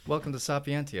Welcome to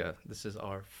Sapientia. This is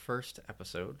our first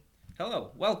episode. Hello,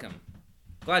 welcome.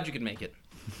 Glad you could make it.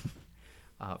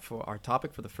 For our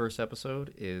topic for the first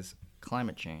episode is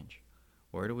climate change.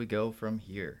 Where do we go from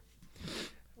here?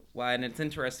 Well, and it's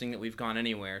interesting that we've gone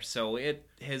anywhere. So it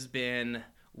has been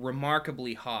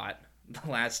remarkably hot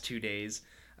the last 2 days.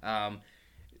 Um,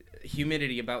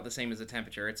 Humidity about the same as the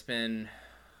temperature. It's been,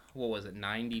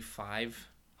 95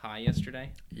 high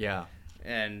yesterday? Yeah,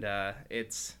 And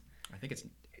it's, I think it's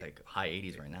like high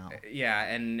 80s right now. yeah,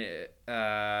 and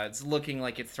it's looking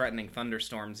like it's threatening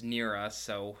thunderstorms near us.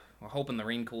 So we're hoping the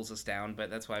rain cools us down. But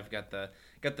that's why I've got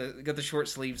the short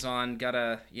sleeves on.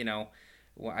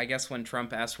 Well, I guess when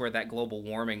Trump asked where that global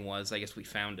warming was, I guess we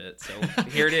found it. So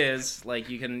here it is. Like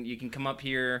you can come up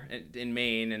here in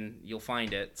Maine and you'll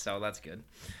find it. So that's good.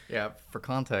 Yeah, for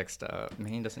context,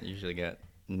 Maine doesn't usually get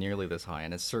nearly this high,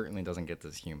 and it certainly doesn't get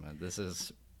this humid. This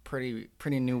is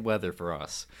pretty new weather for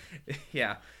us.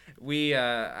 Yeah,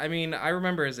 I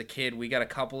remember as a kid we got a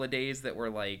couple of days that were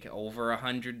like over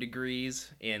 100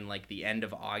 degrees in like the end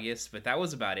of August, but that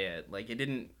was about it. Like it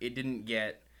didn't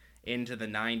get into the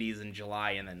 90s in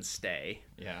July and then stay.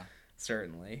 Yeah.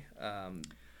 Certainly.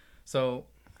 So,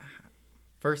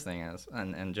 first thing is,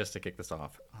 and just to kick this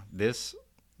off, this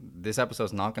episode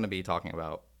is not going to be talking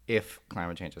about if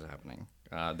climate change is happening.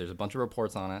 There's a bunch of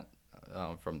reports on it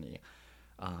from the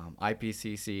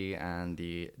IPCC and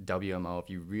the WMO.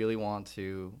 If you really want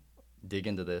to dig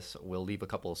into this, we'll leave a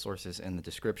couple of sources in the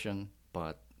description.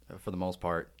 But for the most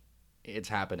part, it's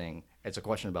happening. It's a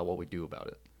question about what we do about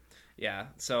it. Yeah.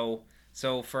 So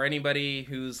for anybody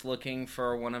who's looking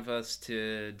for one of us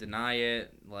to deny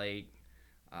it, like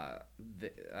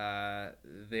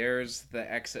there's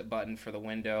the exit button for the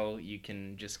window. You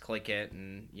can just click it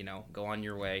and go on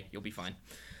your way. You'll be fine.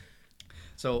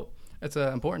 So it's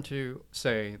important to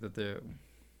say that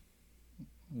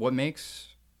what makes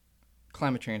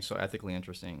climate change so ethically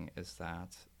interesting is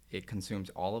that it consumes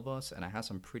all of us, and it has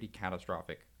some pretty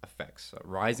catastrophic effects.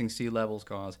 Rising sea levels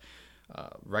cause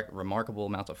remarkable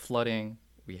amounts of flooding.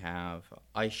 We have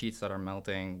ice sheets that are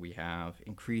melting. We have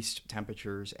increased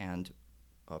temperatures, and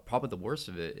probably the worst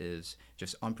of it is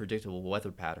just unpredictable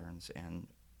weather patterns in,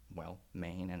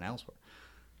 Maine and elsewhere.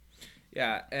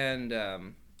 Yeah,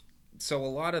 and so a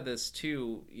lot of this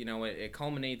too, it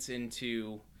culminates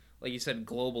into, like you said,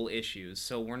 global issues.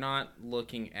 So we're not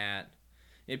looking at,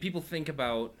 people think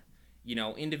about,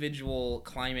 individual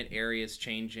climate areas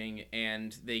changing,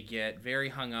 and they get very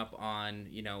hung up on,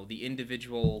 the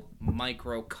individual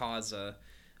microcausa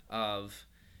of,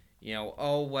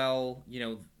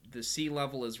 the sea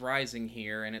level is rising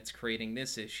here and it's creating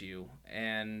this issue,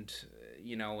 and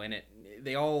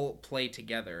they all play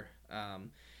together.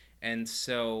 And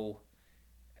so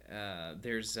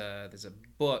there's a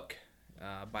book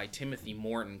by Timothy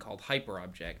Morton called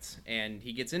Hyperobjects, and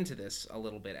he gets into this a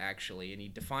little bit actually, and he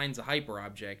defines a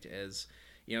hyperobject as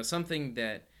something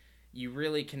that you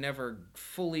really can never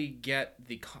fully get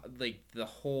the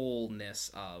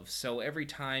wholeness of. So every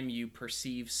time you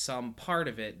perceive some part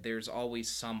of it, there's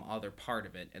always some other part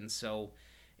of it, and so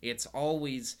it's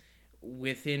always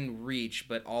within reach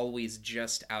but always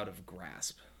just out of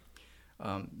grasp.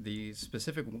 The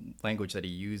specific language that he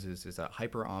uses is that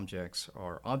hyperobjects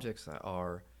are objects that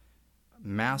are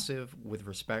massive with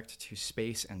respect to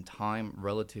space and time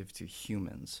relative to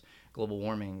humans. Global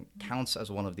warming counts as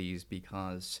one of these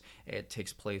because it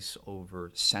takes place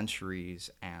over centuries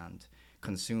and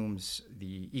consumes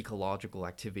the ecological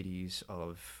activities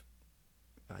of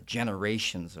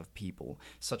generations of people,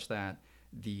 such that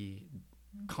the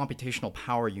computational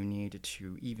power you need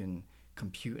to even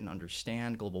compute and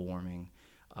understand global warming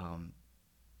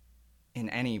in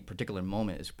any particular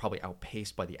moment is probably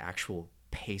outpaced by the actual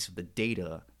pace of the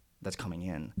data that's coming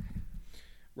in.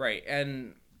 Right.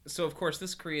 And so, of course,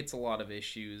 this creates a lot of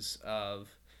issues of,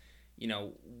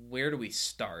 where do we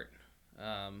start?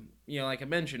 Like I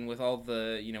mentioned, with all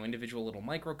the, individual little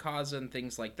microcausa and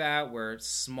things like that, where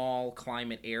small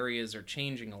climate areas are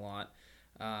changing a lot,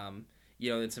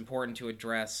 it's important to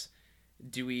address.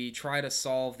 Do we try to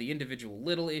solve the individual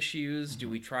little issues? Do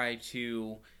we try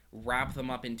to wrap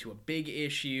them up into a big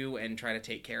issue and try to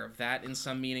take care of that in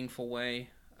some meaningful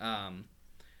way? I'm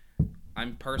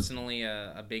personally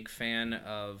a big fan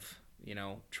of,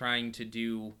 trying to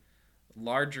do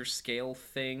larger scale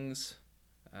things,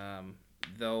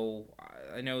 though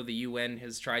I know the UN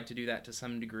has tried to do that to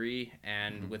some degree,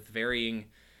 and with varying,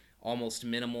 almost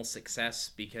minimal success,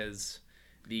 because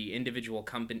the individual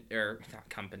countries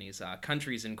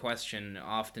in question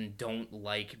often don't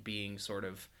like being sort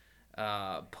of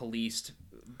policed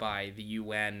by the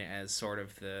UN as sort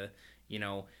of the,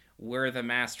 we're the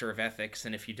master of ethics,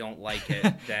 and if you don't like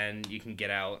it, then you can get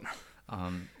out.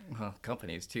 Well,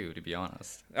 companies too, to be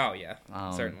honest. Oh yeah,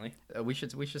 certainly. We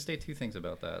should state two things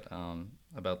about that.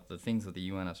 About the things that the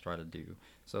UN has tried to do.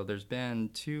 So there's been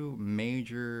two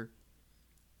major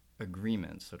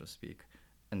agreements, so to speak,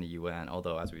 in the UN.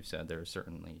 Although, as we've said, there are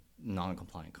certainly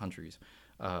non-compliant countries.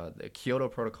 The Kyoto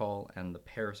Protocol and the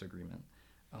Paris Agreement.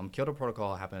 Kyoto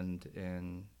Protocol happened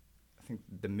in, I think,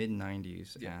 the mid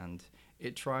 '90s, Yeah. and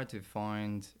it tried to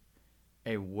find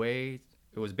a way.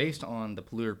 It was based on the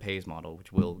polluter pays model,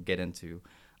 which we'll get into,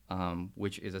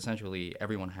 which is essentially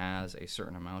everyone has a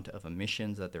certain amount of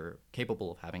emissions that they're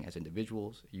capable of having as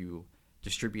individuals. You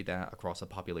distribute that across a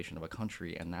population of a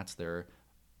country, and that's their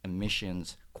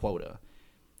emissions quota.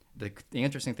 The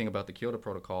interesting thing about the Kyoto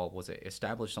Protocol was it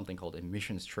established something called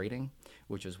emissions trading,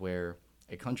 which is where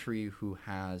a country who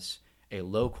has a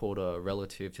low quota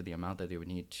relative to the amount that they would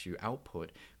need to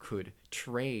output could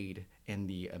trade in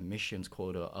the emissions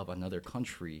quota of another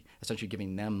country, essentially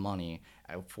giving them money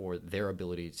for their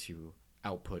ability to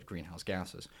output greenhouse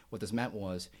gases. What this meant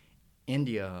was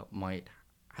India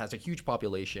has a huge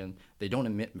population. They don't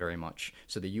emit very much,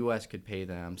 so the U.S. could pay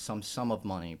them some sum of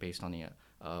money based on the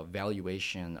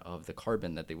valuation of the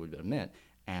carbon that they would emit,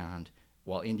 and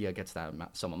while India gets that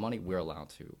sum of money, we're allowed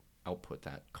to output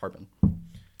that carbon.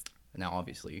 Now,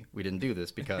 obviously, we didn't do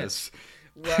this because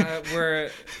We're,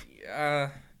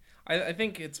 I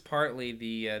think it's partly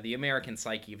the American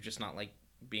psyche of just not like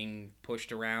being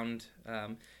pushed around.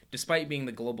 Despite being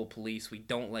the global police, we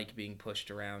don't like being pushed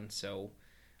around. So,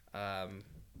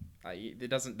 that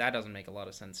doesn't make a lot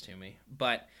of sense to me.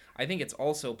 But I think it's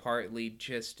also partly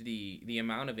just the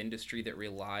amount of industry that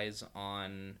relies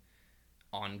on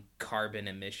carbon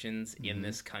emissions in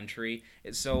this country.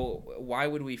 So why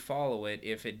would we follow it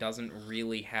if it doesn't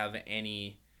really have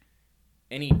any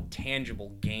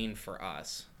tangible gain for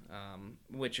us?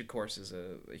 Which of course is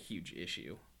a huge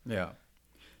issue. yeah.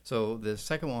 So the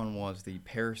second one was the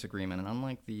Paris Agreement, and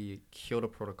unlike the Kyoto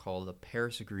Protocol, the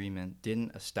Paris Agreement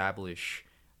didn't establish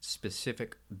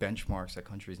specific benchmarks that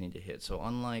countries need to hit. So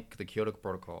unlike the Kyoto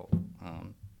Protocol,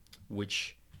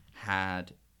 which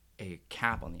had a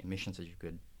cap on the emissions that you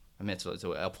could emit, so it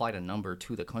applied a number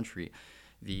to the country,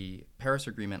 the Paris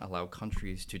Agreement allowed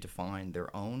countries to define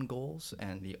their own goals,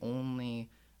 and the only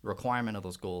requirement of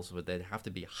those goals was they'd have to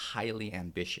be highly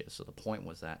ambitious. So the point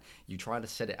was that you try to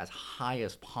set it as high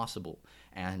as possible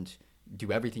and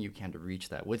do everything you can to reach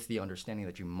that, with the understanding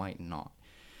that you might not.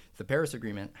 The Paris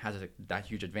Agreement has that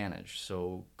huge advantage.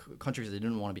 So countries that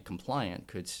didn't want to be compliant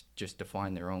could just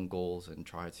define their own goals and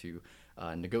try to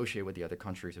negotiate with the other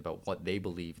countries about what they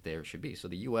believe there should be. So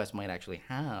the U.S. might actually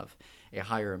have a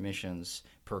higher emissions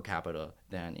per capita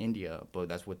than India, but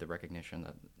that's with the recognition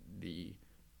that the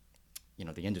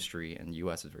industry in the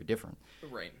U.S. is very different.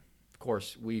 Right. Of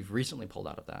course, we've recently pulled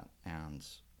out of that, and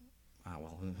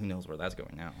well, who knows where that's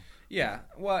going now? Yeah.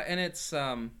 Well, and it's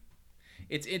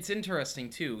interesting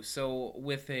too. So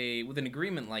with an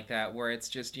agreement like that, where it's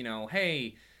just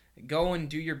hey, go and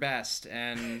do your best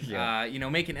and Yeah.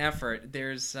 make an effort.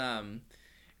 There's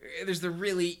the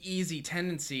really easy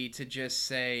tendency to just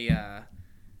say,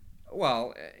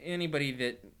 well, anybody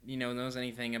that knows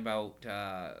anything about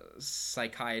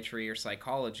psychiatry or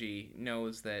psychology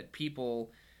knows that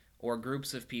people or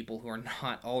groups of people who are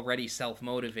not already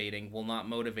self-motivating will not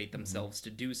motivate themselves to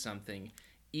do something,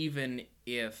 even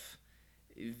if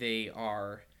they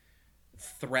are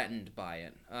threatened by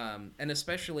it, and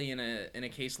especially in a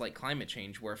case like climate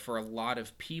change, where for a lot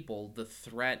of people the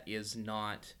threat is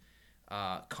not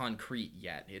concrete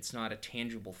yet. It's not a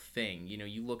tangible thing.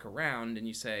 You look around and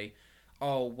you say,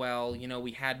 oh well,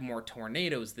 we had more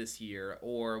tornadoes this year,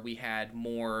 or we had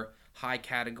more high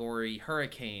category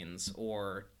hurricanes,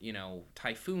 or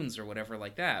typhoons or whatever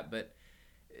like that, but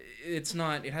it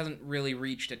hasn't really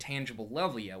reached a tangible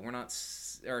level yet. We're not,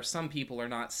 or some people are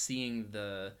not seeing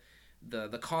the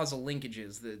causal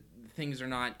linkages. The things are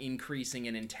not increasing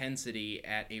in intensity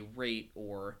at a rate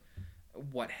or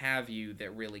what have you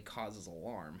that really causes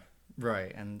alarm.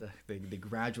 Right, and the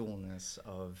gradualness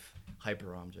of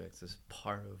hyperobjects is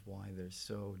part of why they're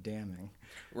so damning.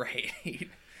 Right.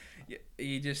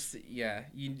 You just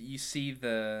you see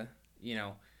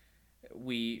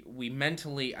we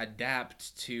mentally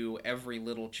adapt to every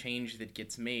little change that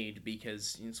gets made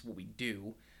because it's what we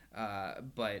do,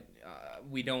 but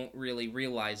we don't really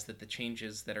realize that the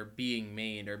changes that are being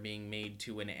made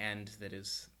to an end that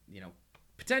is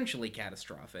potentially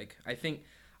catastrophic. I think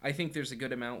there's a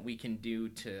good amount we can do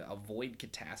to avoid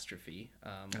catastrophe.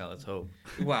 Let's hope.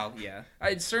 Well, yeah,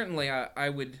 I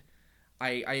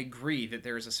agree that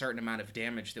there is a certain amount of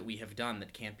damage that we have done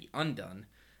that can't be undone.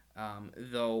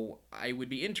 Though I would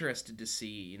be interested to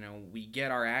see, we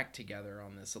get our act together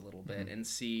on this a little bit Mhm. and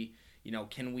see,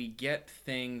 can we get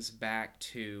things back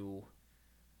to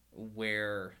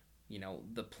where,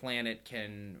 the planet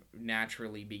can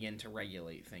naturally begin to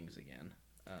regulate things again.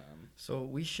 So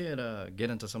we should get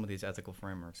into some of these ethical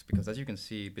frameworks because, as you can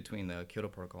see, between the Kyoto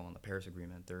Protocol and the Paris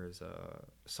Agreement, there is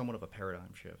somewhat of a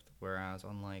paradigm shift. Whereas,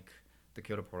 unlike the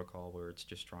Kyoto Protocol, where it's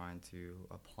just trying to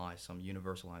apply some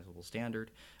universalizable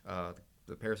standard,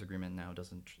 the Paris Agreement now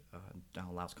doesn't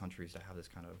now allows countries to have this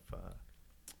kind of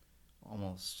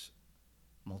almost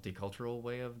multicultural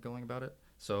way of going about it.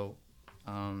 So,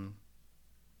 um,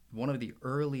 one of the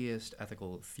earliest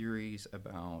ethical theories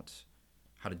about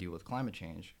how to deal with climate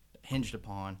change hinged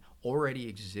upon already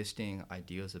existing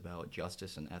ideas about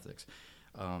justice and ethics.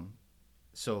 Um,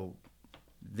 so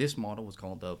this model was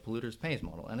called the polluters pays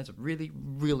model, and it's really,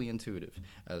 really intuitive.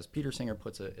 As Peter Singer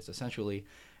puts it, it's essentially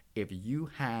if you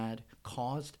had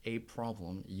caused a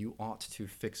problem, you ought to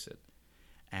fix it.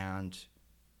 And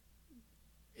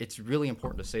it's really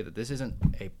important to say that this isn't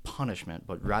a punishment,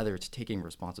 but rather it's taking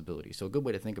responsibility. So a good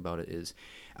way to think about it is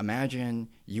imagine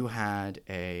you had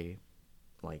a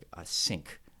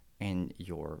sink in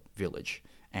your village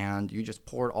and you just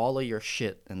poured all of your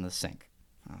shit in the sink.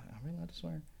 Are we allowed to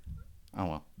swear? Oh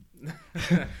well.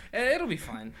 It'll be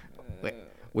fine. Wait,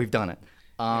 we've done it.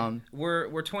 We're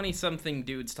 20-something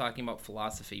dudes talking about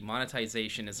philosophy.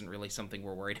 Monetization isn't really something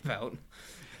we're worried about.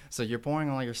 So you're pouring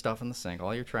all your stuff in the sink,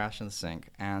 all your trash in the sink,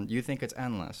 and you think it's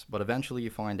endless, but eventually you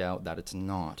find out that it's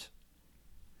not.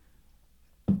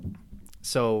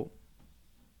 So,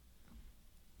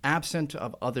 absent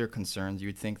of other concerns,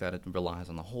 you'd think that it relies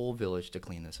on the whole village to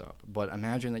clean this up. But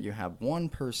imagine that you have one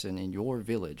person in your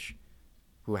village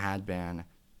who had been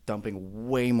dumping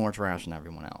way more trash than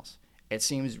everyone else. It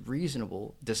seems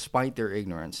reasonable, despite their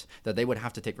ignorance, that they would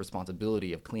have to take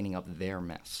responsibility of cleaning up their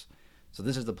mess. So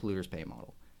this is the polluters pay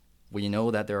model. We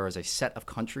know that there is a set of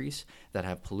countries that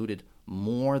have polluted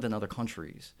more than other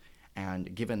countries,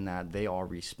 and given that they are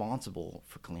responsible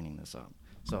for cleaning this up.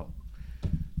 So,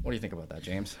 what do you think about that,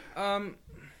 James?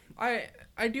 I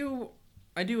do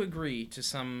agree to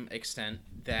some extent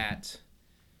that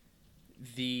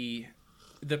the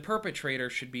perpetrator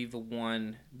should be the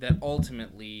one that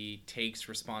ultimately takes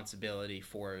responsibility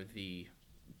for the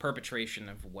perpetration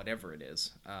of whatever it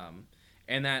is,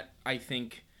 and that I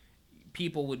think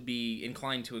people would be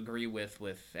inclined to agree with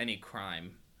any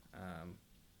crime,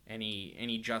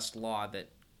 any just law that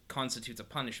constitutes a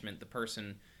punishment. The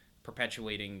person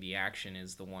perpetuating the action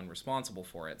is the one responsible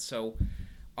for it. So,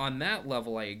 on that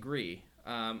level, I agree.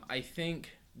 I think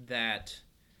that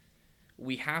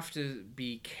we have to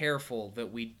be careful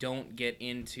that we don't get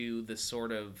into the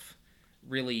sort of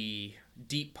really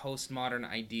deep postmodern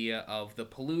idea of the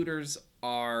polluters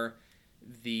are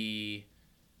the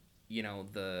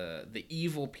the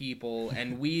evil people,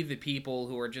 and we the people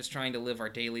who are just trying to live our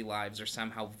daily lives are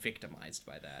somehow victimized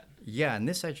by that. Yeah, and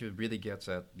this actually really gets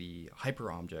at the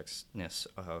hyper-objectness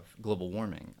of global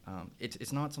warming.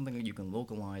 It's not something that you can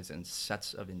localize in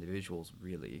sets of individuals,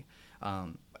 really.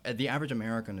 The average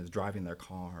American who's driving their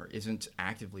car isn't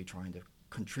actively trying to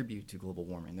contribute to global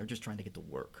warming. They're just trying to get to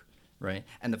work, right?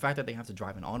 And the fact that they have to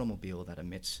drive an automobile that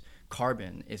emits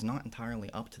carbon is not entirely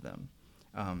up to them.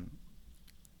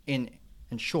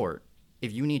 In short,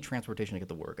 if you need transportation to get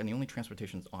to work, and the only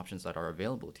transportation options that are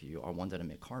available to you are ones that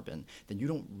emit carbon, then you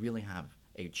don't really have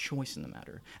a choice in the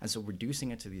matter. And so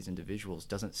reducing it to these individuals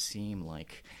doesn't seem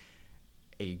like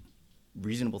a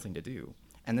reasonable thing to do.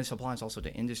 And this applies also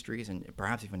to industries and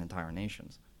perhaps even entire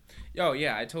nations. Oh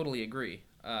yeah, I totally agree.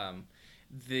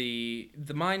 The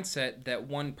mindset that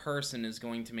one person is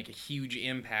going to make a huge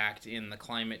impact in the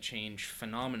climate change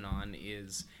phenomenon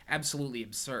is absolutely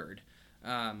absurd.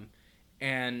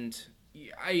 And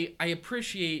I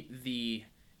appreciate the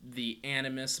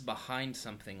animus behind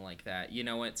something like that.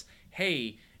 It's,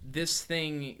 hey, this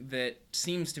thing that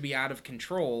seems to be out of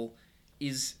control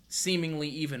is seemingly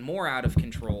even more out of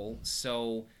control.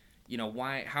 So,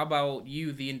 why? How about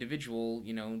you, the individual,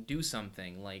 do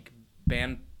something like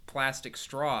ban plastic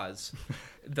straws,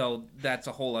 though that's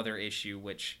a whole other issue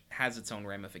which has its own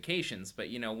ramifications. But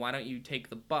why don't you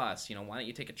take the bus? Why don't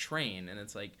you take a train? And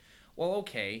it's like, well,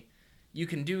 okay, you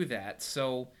can do that.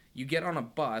 So you get on a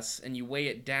bus and you weigh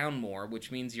it down more, which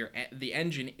means the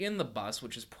engine in the bus,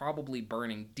 which is probably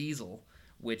burning diesel,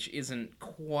 which isn't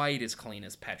quite as clean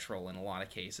as petrol in a lot of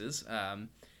cases.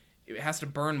 It has to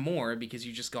burn more because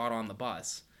you just got on the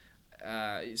bus.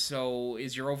 So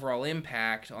is your overall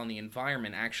impact on the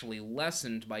environment actually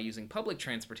lessened by using public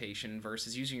transportation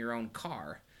versus using your own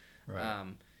car?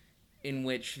 Right. in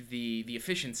which the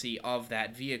efficiency of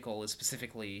that vehicle is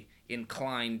specifically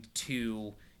inclined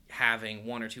to having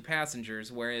one or two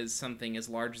passengers, whereas something as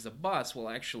large as a bus will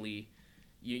actually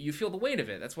you feel the weight of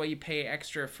it. That's why you pay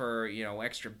extra for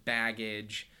extra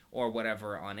baggage or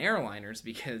whatever on airliners,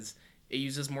 because it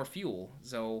uses more fuel.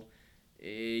 So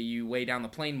you weigh down the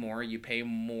plane more, you pay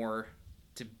more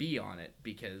to be on it,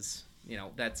 because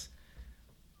that's,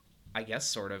 I guess,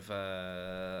 sort of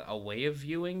a way of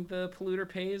viewing the polluter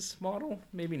pays model.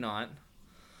 Maybe not.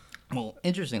 Well,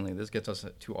 interestingly, this gets us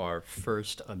to our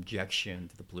first objection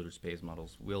to the polluter pays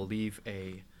models. We'll leave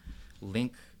a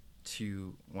link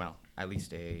to, well, at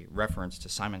least a reference to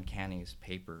Simon Canny's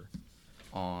paper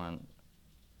on,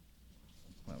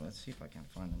 well, let's see if I can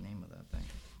find the name of that thing.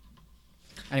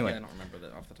 Anyway. Yeah, I don't remember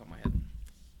that off the top of my head.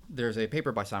 There's a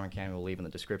paper by Simon Canny we'll leave in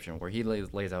the description where he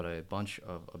lays out a bunch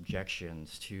of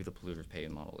objections to the polluter pays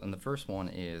model. And the first one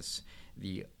is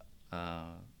the,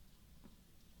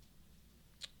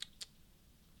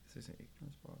 this is an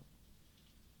ignorance problem.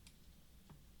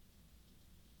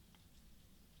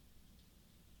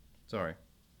 Sorry.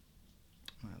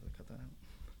 I have to cut that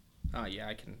out. Oh yeah,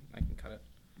 I can cut it.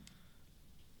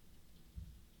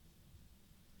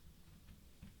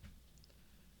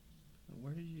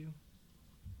 Where did you?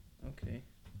 Okay.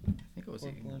 I think it was the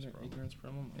ignorance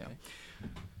problem. Okay. Yeah.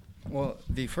 Well,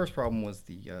 the first problem was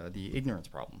the ignorance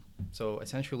problem. So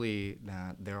essentially,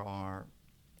 that there are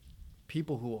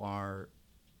people who are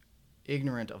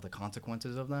ignorant of the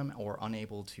consequences of them or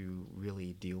unable to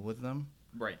really deal with them.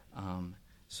 Right.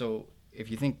 So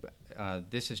if you think,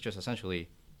 this is just essentially,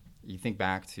 you think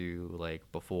back to like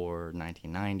before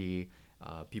 1990,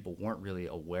 people weren't really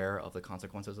aware of the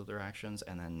consequences of their actions,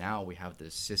 and then now we have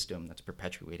this system that's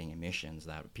perpetuating emissions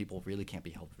that people really can't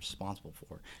be held responsible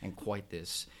for in quite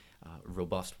this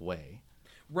robust way.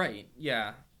 Right,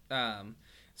 yeah.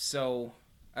 So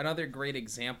another great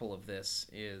example of this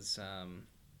is,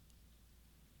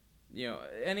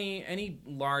 any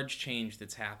large change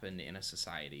that's happened in a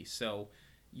society. So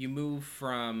you move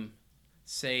from,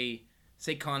 say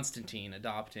Constantine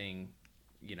adopting,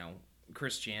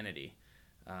 Christianity.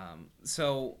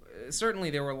 So certainly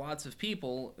there were lots of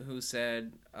people who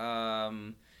said, what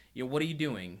are you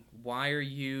doing? Why are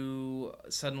you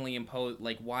suddenly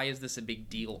why is this a big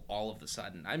deal all of a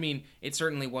sudden? I mean, it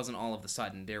certainly wasn't all of a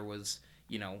sudden. There was,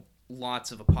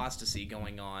 lots of apostasy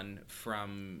going on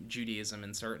from Judaism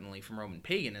and certainly from Roman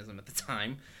paganism at the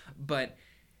time.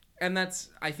 And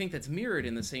I think that's mirrored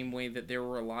in the same way that there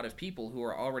were a lot of people who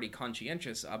are already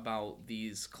conscientious about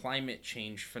these climate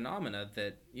change phenomena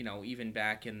that, even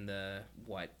back in the,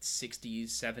 60s,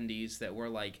 70s, that were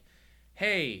like,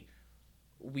 hey,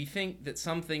 we think that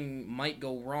something might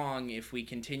go wrong if we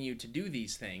continue to do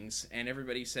these things. And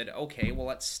everybody said, okay, well,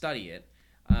 let's study it.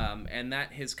 And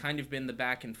that has kind of been the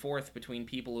back and forth between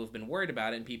people who have been worried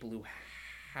about it and people who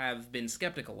have been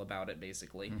skeptical about it,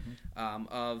 basically,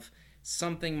 of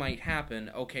something might happen.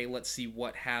 Okay, let's see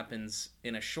what happens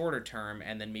in a shorter term,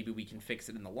 and then maybe we can fix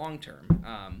it in the long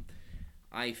term.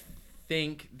 I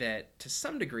think that to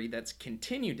some degree that's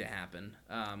continued to happen,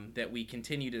 that we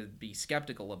continue to be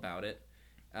skeptical about it.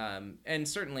 And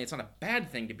certainly it's not a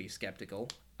bad thing to be skeptical.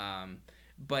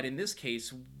 But in this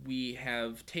case, we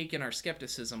have taken our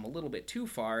skepticism a little bit too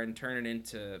far and turned it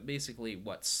into basically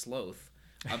sloth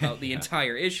about the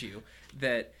entire issue.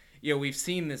 That, we've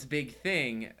seen this big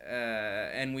thing,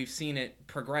 and we've seen it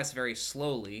progress very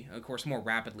slowly, of course, more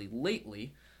rapidly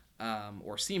lately,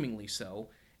 or seemingly so.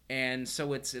 And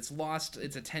so it's lost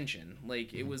its attention.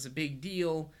 Like, it was a big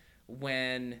deal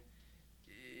when,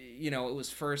 it was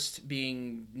first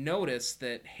being noticed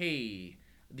that, hey,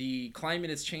 the climate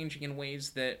is changing in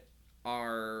ways that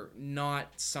are not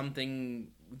something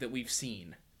that we've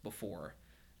seen before.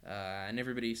 And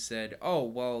everybody said, oh,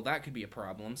 well, that could be a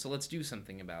problem, so let's do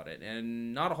something about it.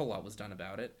 And not a whole lot was done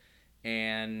about it.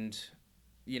 And,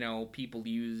 people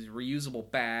use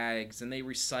reusable bags, and they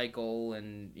recycle,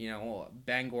 and,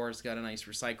 Bangor's got a nice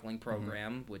recycling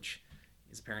program, which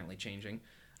is apparently changing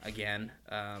again,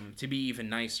 to be even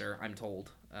nicer, I'm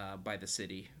told, by the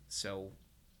city. So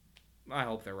I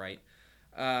hope they're right.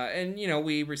 And,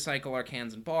 we recycle our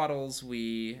cans and bottles.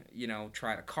 We,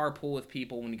 try to carpool with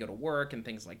people when we go to work and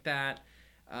things like that.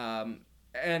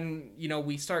 And,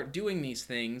 we start doing these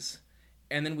things,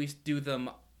 and then we do them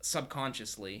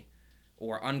subconsciously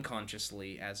or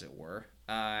unconsciously, as it were.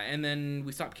 And then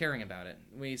we stop caring about it.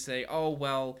 We say, oh,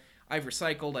 well, I've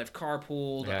recycled, I've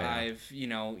carpooled, I've,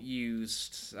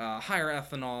 used higher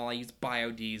ethanol, I used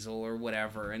biodiesel or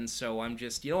whatever, and so I'm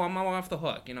just, I'm off the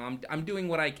hook. I'm doing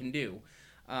what I can do.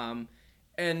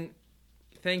 And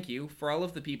thank you for all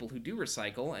of the people who do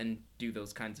recycle and do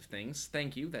those kinds of things.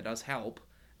 Thank you, that does help.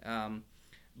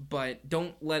 But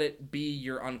don't let it be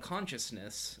your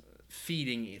unconsciousness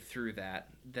feeding you through that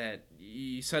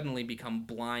you suddenly become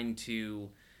blind to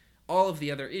all of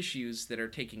the other issues that are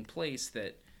taking place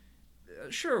that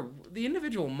sure, the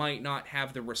individual might not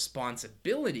have the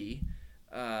responsibility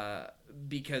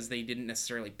because they didn't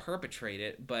necessarily perpetrate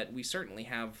it, but we certainly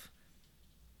have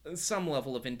some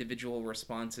level of individual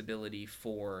responsibility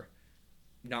for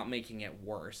not making it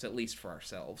worse, at least for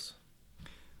ourselves.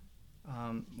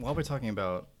 While we're talking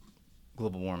about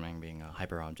global warming being a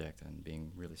hyperobject and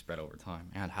being really spread over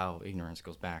time, and how ignorance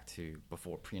goes back to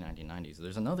before pre-1990s,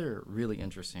 there's another really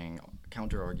interesting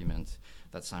counter-argument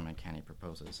that Simon Canny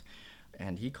proposes,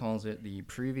 and he calls it the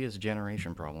previous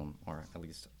generation problem, or at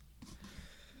least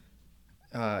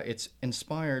it's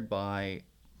inspired by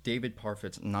David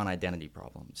Parfit's non-identity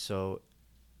problem. So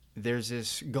there's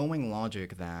this going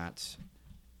logic that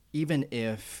even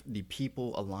if the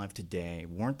people alive today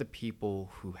weren't the people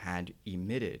who had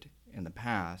emitted in the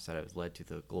past that has led to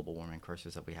the global warming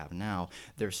crisis that we have now,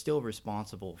 they're still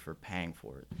responsible for paying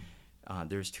for it.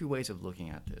 There's two ways of looking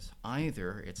at this.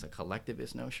 Either it's a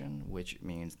collectivist notion, which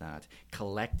means that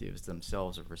collectives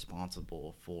themselves are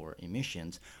responsible for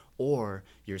emissions, or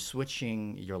you're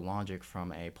switching your logic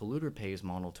from a polluter pays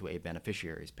model to a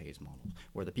beneficiaries pays model,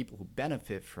 where the people who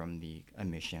benefit from the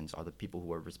emissions are the people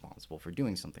who are responsible for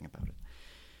doing something about it.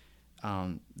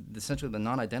 Essentially, the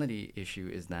non-identity issue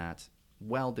is that,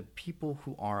 well, the people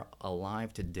who are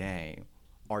alive today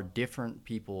are different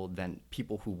people than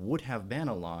people who would have been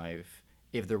alive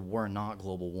if there were not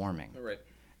global warming. Right.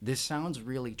 This sounds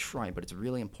really trite, but it's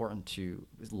really important to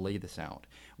lay this out.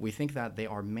 We think that they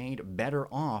are made better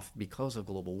off because of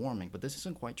global warming, but this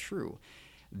isn't quite true.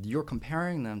 You're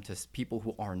comparing them to people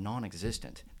who are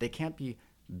non-existent. They can't be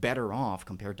better off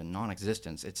compared to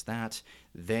non-existence. It's that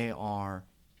they are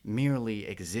merely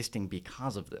existing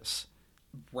because of this.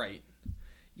 Right.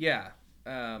 Yeah.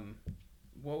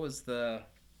 What was the...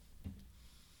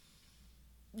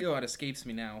 Oh, it escapes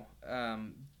me now. I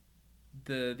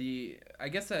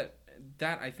guess that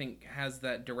I think has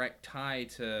that direct tie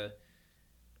to,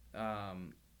 how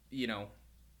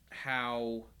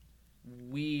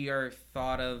we are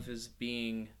thought of as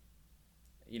being,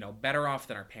 better off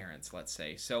than our parents, let's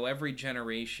say. So every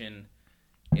generation,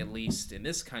 at least in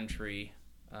this country,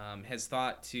 has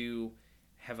thought to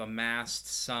have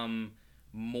amassed some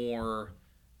more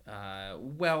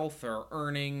wealth or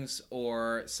earnings,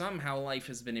 or somehow life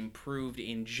has been improved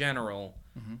in general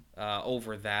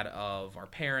over that of our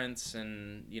parents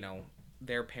and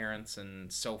their parents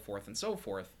and so forth and so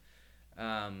forth.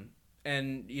 And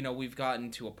we've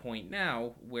gotten to a point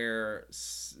now where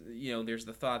there's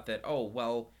the thought that, oh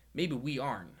well, maybe we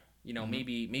aren't,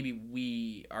 maybe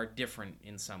we are different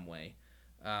in some way,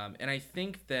 and I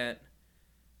think that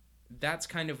that's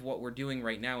kind of what we're doing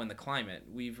right now in the climate.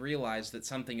 We've realized that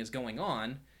something is going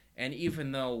on, and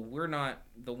even though we're not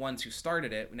the ones who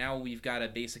started it, now we've got to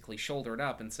basically shoulder it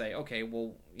up and say, okay,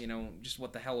 well, just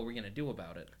what the hell are we going to do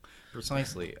about it?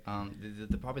 Precisely.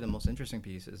 Probably the most interesting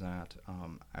piece is that,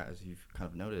 as you've kind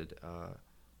of noted,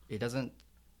 it doesn't.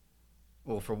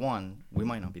 Well, for one, we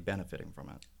might not be benefiting from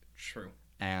it. True.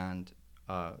 And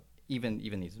even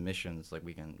these emissions, like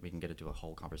we can get into a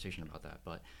whole conversation about that,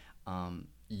 but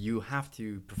you have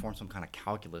to perform some kind of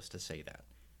calculus to say that.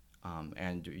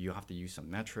 And you have to use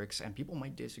some metrics, and people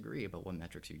might disagree about what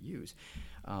metrics you use.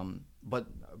 But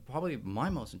probably my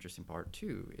most interesting part,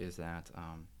 too, is that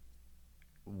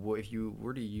if you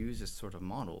were to use this sort of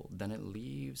model, then it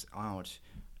leaves out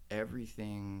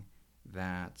everything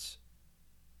that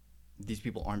these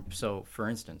people aren't. So, for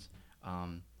instance,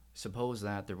 suppose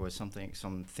that there was something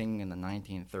in the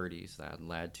 1930s that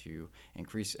led to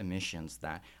increased emissions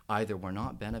that either we're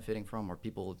not benefiting from, or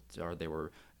they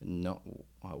were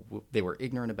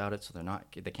ignorant about it, so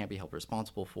they can't be held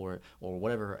responsible for it, or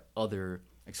whatever other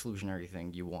exclusionary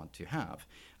thing you want to have.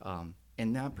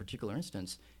 In that particular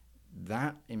instance,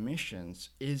 that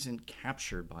emissions isn't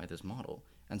captured by this model,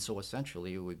 and so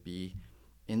essentially it would be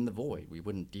in the void. We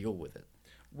wouldn't deal with it.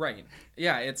 Right.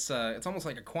 Yeah, it's almost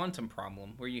like a quantum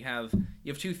problem where you have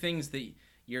two things that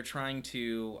you're trying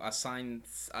to assign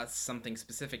something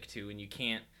specific to, and you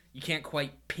can't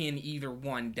quite pin either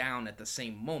one down at the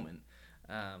same moment.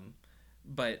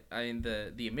 But I mean,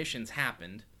 the emissions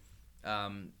happened,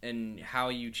 and how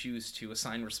you choose to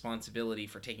assign responsibility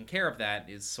for taking care of that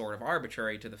is sort of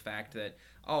arbitrary to the fact that,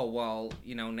 oh well,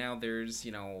 now there's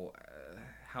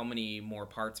how many more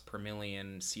parts per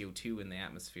million CO2 in the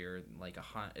atmosphere? Like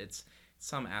it's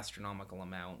some astronomical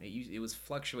amount. It was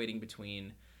fluctuating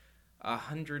between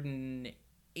 180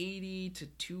 80 to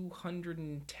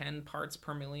 210 parts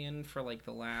per million for like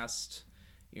the last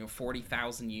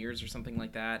 40,000 years or something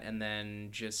like that, and then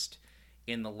just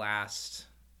in the last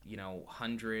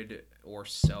 100 or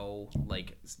so,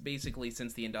 like basically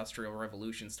since the Industrial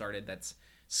Revolution started, that's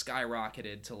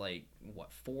skyrocketed to like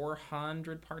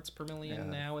 400 parts per million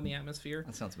now in the atmosphere.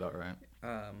 That sounds about right.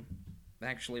 I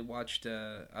actually watched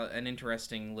an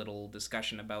interesting little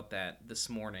discussion about that this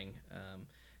morning.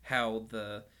 How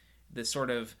the sort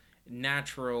of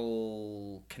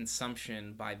natural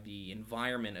consumption by the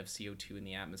environment of CO2 in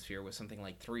the atmosphere was something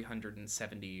like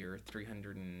 370 or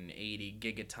 380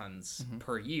 gigatons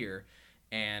per year.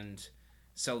 And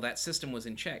so that system was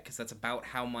in check because that's about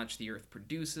how much the Earth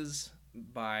produces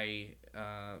by,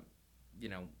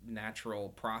 natural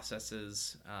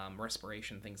processes,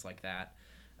 respiration, things like that.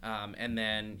 And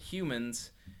then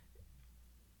humans,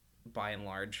 by and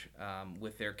large,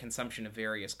 with their consumption of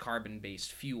various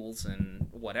carbon-based fuels and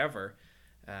whatever,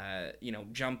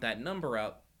 jump that number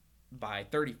up by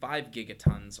 35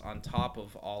 gigatons on top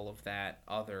of all of that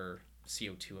other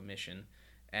CO2 emission.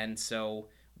 And so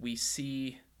we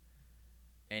see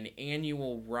an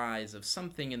annual rise of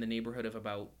something in the neighborhood of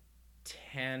about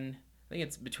 10, I think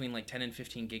it's between like 10 and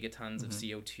 15 gigatons of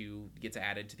CO2 gets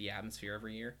added to the atmosphere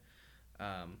every year.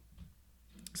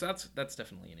 So that's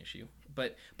definitely an issue.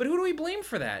 But who do we blame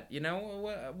for that?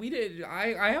 We did.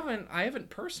 I haven't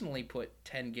personally put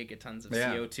 10 gigatons of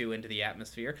CO2 into the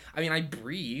atmosphere. I mean, I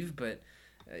breathe, but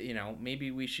maybe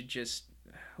we should just.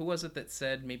 Who was it that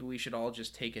said maybe we should all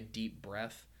just take a deep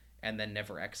breath and then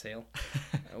never exhale?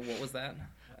 What was that?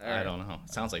 I don't know.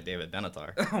 Sounds like David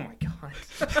Benatar. Oh my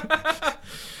god.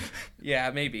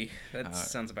 Yeah, maybe that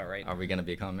sounds about right. Are we gonna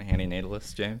become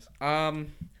antinatalists, James?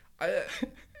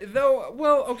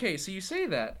 Okay, so you say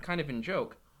that kind of in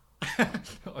joke.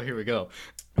 Oh, here we go.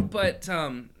 But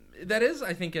that is,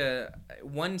 I think,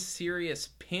 one serious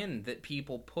pin that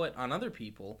people put on other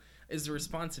people is the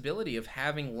responsibility of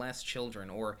having less children,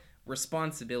 or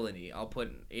responsibility. I'll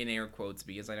put in air quotes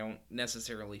because I don't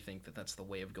necessarily think that that's the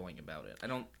way of going about it.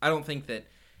 I don't think that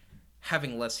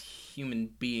having less human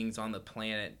beings on the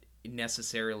planet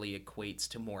necessarily equates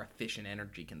to more efficient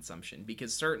energy consumption,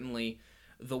 because certainly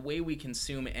the way we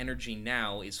consume energy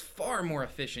now is far more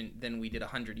efficient than we did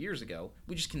 100 years ago.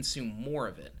 We just consume more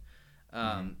of it.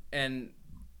 And,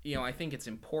 I think it's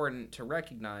important to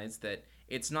recognize that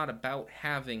it's not about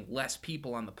having less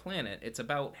people on the planet. It's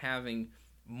about having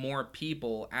more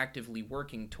people actively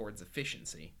working towards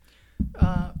efficiency.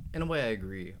 In a way, I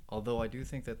agree. Although I do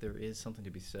think that there is something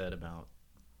to be said about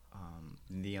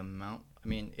the amount. I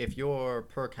mean, if your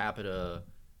per capita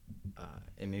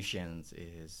emissions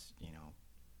is,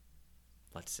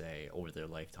 let's say over their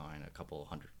lifetime, a couple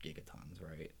hundred gigatons,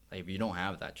 right? Like, if you don't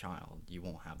have that child, you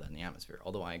won't have that in the atmosphere.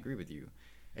 Although I agree with you,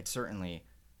 it's certainly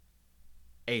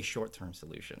a short-term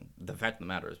solution. The fact of the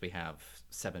matter is we have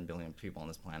 7 billion people on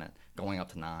this planet, going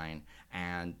up to 9,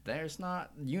 and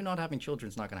you not having children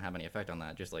is not going to have any effect on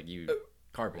that, just like you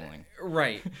carpooling.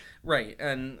 Right.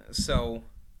 And so,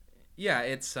 yeah,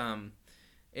 it's kind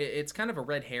of a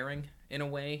red herring in a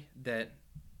way that,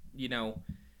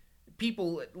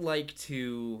 people like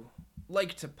to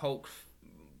poke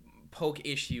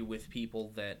issue with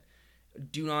people that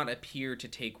do not appear to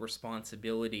take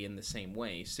responsibility in the same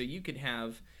way. So you could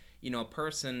have, a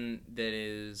person that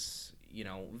is,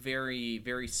 very,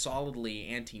 very solidly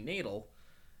antenatal,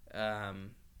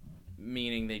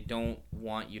 meaning they don't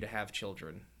want you to have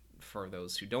children. For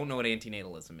those who don't know what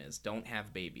antinatalism is, don't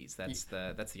have babies. That's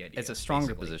the idea. It's a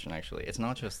stronger position, actually. It's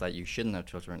not just that you shouldn't have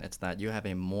children. It's that you have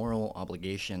a moral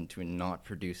obligation to not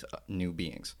produce new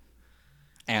beings.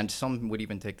 And some would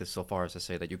even take this so far as to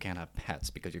say that you can't have pets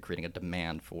because you're creating a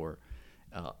demand for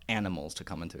animals to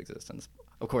come into existence.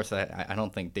 Of course, I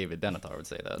don't think David Benatar would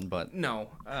say that, but no.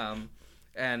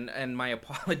 And my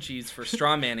apologies for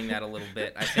strawmanning that a little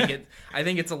bit. I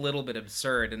think it's a little bit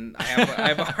absurd, and I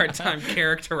have a hard time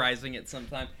characterizing it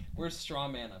sometimes. Where's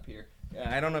strawman up here?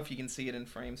 I don't know if you can see it in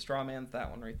frame. Strawman's that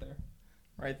one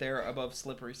right there above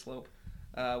slippery slope.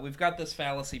 We've got this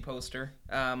fallacy poster.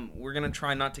 We're gonna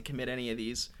try not to commit any of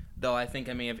these, though I think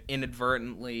I may have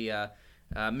inadvertently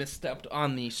misstepped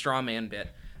on the strawman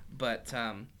bit. But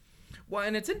well,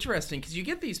 and it's interesting because you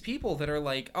get these people that are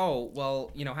like, oh,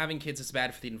 well, having kids is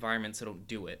bad for the environment, so don't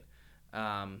do it.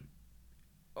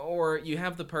 Or you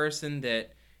have the person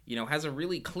that, has a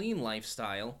really clean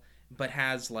lifestyle, but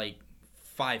has like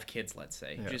 5 kids, let's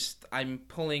say. Yeah. I'm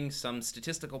pulling some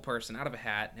statistical person out of a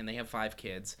hat, and they have 5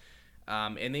 kids.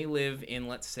 And they live in,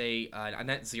 let's say, a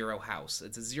net zero house.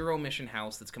 It's a zero emission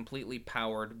house that's completely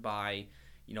powered by,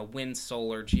 wind,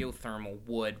 solar, geothermal,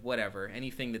 wood, whatever,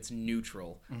 anything that's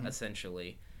neutral,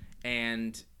 essentially.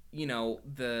 And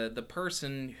the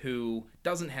person who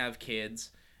doesn't have kids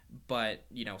but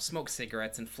smokes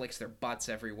cigarettes and flicks their butts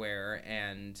everywhere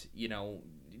and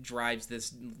drives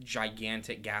this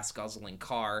gigantic gas guzzling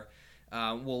car,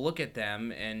 will look at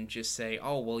them and just say,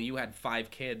 oh, well, you had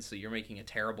 5 kids, so you're making a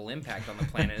terrible impact on the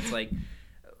planet. It's like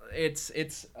it's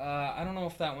I don't know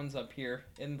if that one's up here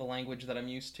in the language that I'm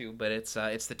used to, but it's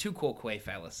the tu quoque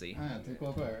fallacy. Tu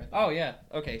quoque, right? Oh yeah,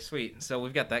 okay, sweet. So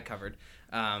we've got that covered.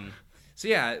 So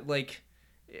yeah, like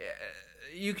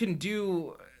you can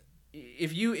do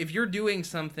if you're doing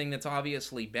something that's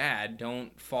obviously bad,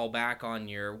 don't fall back on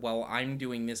your, well, I'm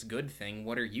doing this good thing.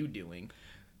 What are you doing?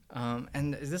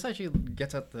 And this actually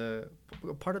gets at the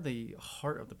part of the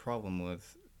heart of the problem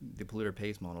with the polluter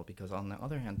pays model, because on the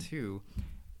other hand too,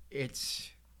 it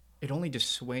only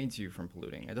dissuades you from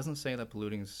polluting. It doesn't say that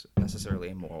polluting is necessarily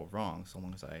immoral or wrong, so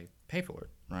long as I pay for it,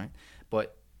 right?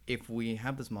 But if we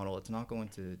have this model, it's not going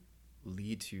to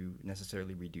lead to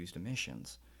necessarily reduced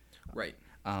emissions. Right.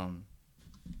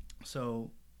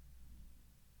 So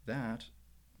that.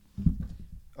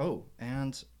 Oh,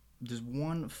 and there's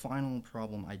one final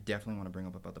problem I definitely want to bring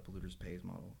up about the polluters pays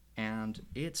model, and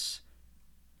it's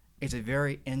a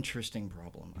very interesting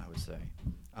problem, I would say.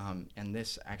 And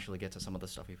this actually gets to some of the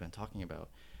stuff we've been talking about.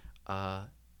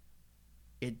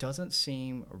 It doesn't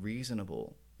seem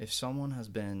reasonable if someone has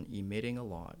been emitting a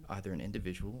lot, either an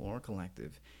individual or a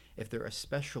collective, if they're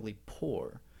especially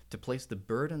poor, to place the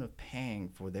burden of paying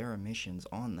for their emissions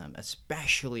on them,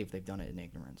 especially if they've done it in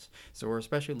ignorance. So we're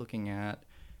especially looking at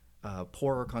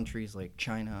poorer countries like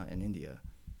China and India.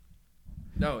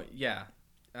 No, yeah.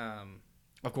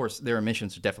 Of course, their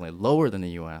emissions are definitely lower than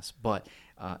the U.S., but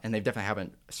and they definitely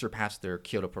haven't surpassed their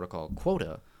Kyoto Protocol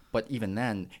quota. But even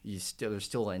then, there's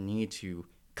still a need to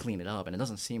clean it up, and it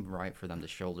doesn't seem right for them to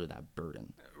shoulder that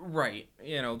burden. Right.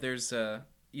 There's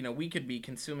we could be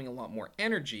consuming a lot more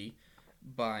energy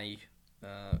by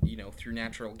through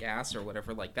natural gas or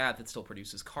whatever like that still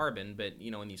produces carbon, but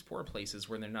in these poor places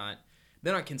where they're not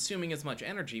consuming as much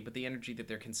energy, but the energy that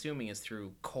they're consuming is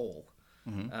through coal,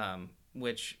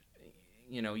 which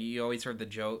you always heard the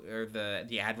joke or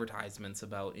the advertisements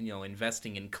about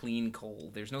investing in clean coal.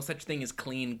 There's no such thing as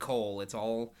clean coal.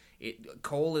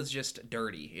 Coal is just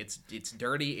dirty. It's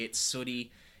dirty. It's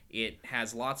sooty. It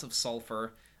has lots of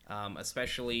sulfur.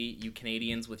 Especially you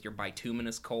Canadians with your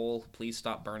bituminous coal, please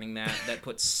stop burning that. That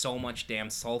puts so much damn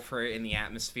sulfur in the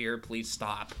atmosphere. Please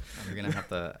stop. We're gonna have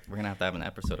to have an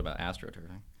episode about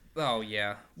astroturfing. Oh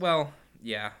yeah, well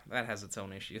yeah, that has its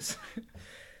own issues.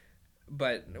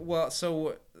 But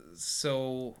so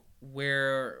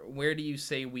where do you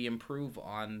say we improve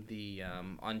on the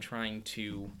on trying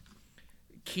to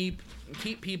keep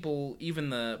people, even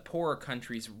the poorer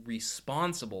countries,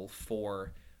 responsible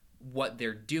for what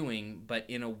they're doing, but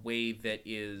in a way that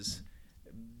is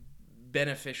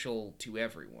beneficial to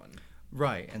everyone?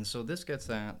 Right, and so this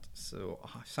gets at, so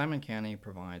Simon Canny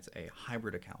provides a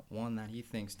hybrid account, one that he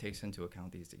thinks takes into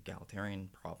account these egalitarian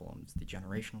problems, the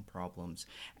generational problems,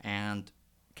 and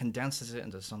condenses it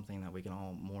into something that we can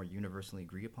all more universally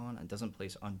agree upon, and doesn't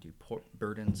place undue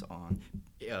burdens on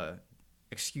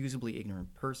excusably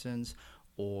ignorant persons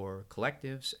or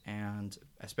collectives, and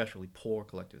especially poor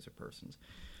collectives or persons.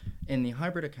 In the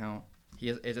hybrid account,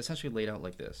 it's essentially laid out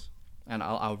like this, and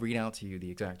I'll read out to you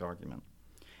the exact argument.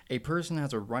 A person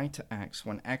has a right to X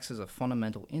when X is a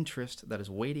fundamental interest that is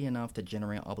weighty enough to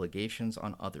generate obligations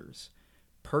on others.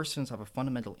 Persons have a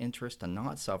fundamental interest to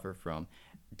not suffer from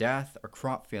death or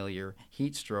crop failure,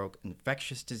 heat stroke,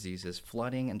 infectious diseases,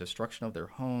 flooding and destruction of their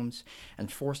homes,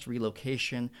 and forced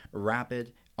relocation,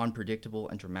 rapid, unpredictable,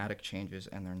 and dramatic changes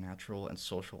in their natural and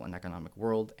social and economic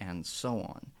world, and so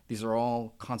on. These are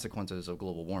all consequences of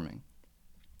global warming.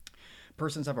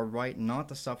 Persons have a right not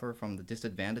to suffer from the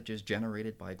disadvantages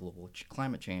generated by global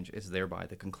climate change is thereby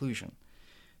the conclusion.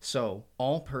 So,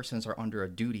 all persons are under a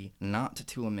duty not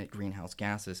to emit greenhouse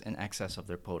gases in excess of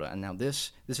their quota. And now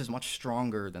this is much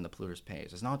stronger than the polluters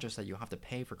pays. It's not just that you have to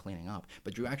pay for cleaning up,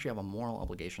 but you actually have a moral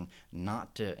obligation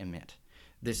not to emit.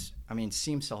 This,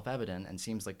 seems self-evident and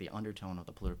seems like the undertone of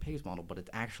the polluter pays model, but it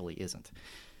actually isn't.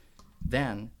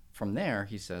 Then, from there,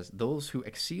 he says, those who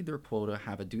exceed their quota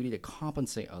have a duty to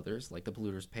compensate others, like the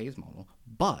polluters pays model,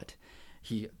 but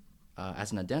he,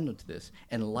 as an addendum to this,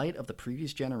 in light of the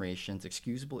previous generation's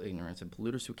excusable ignorance and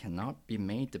polluters who cannot be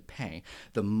made to pay,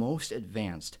 the most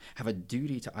advanced have a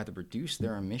duty to either reduce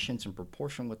their emissions in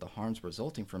proportion with the harms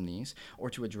resulting from these,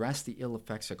 or to address the ill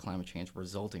effects of climate change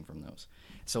resulting from those.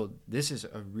 So this is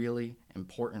a really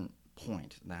important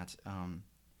point that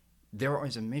there are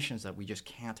emissions that we just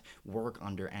can't work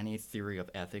under any theory of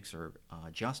ethics or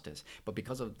justice. But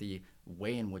because of the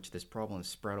way in which this problem is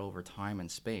spread over time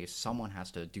and space, someone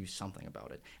has to do something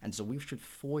about it. And so we should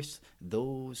force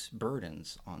those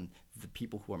burdens on the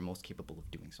people who are most capable of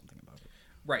doing something about it.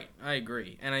 Right, I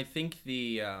agree. And I think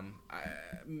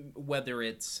whether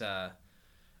it's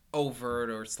overt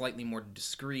or slightly more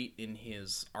discreet in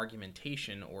his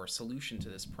argumentation or solution to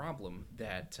this problem,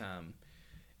 that,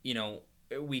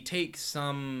 we take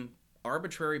some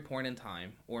arbitrary point in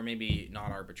time, or maybe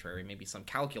not arbitrary, maybe some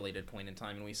calculated point in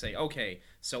time, and we say, okay,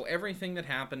 so everything that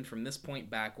happened from this point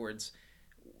backwards,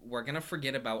 we're going to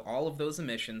forget about all of those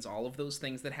emissions, all of those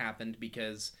things that happened,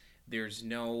 because there's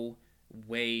no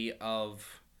way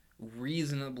of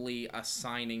reasonably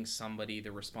assigning somebody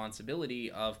the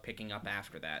responsibility of picking up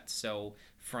after that. So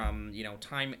from,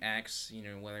 time X,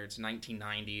 whether it's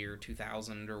 1990 or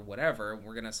 2000 or whatever,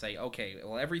 we're going to say, okay,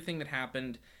 well, everything that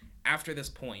happened after this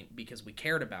point, because we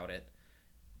cared about it,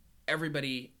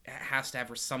 everybody has to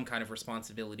have some kind of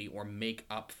responsibility or make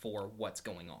up for what's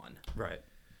going on. Right.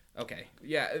 Okay.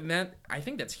 Yeah, and I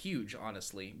think that's huge,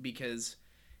 honestly, because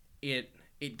it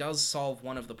does solve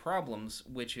one of the problems,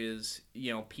 which is,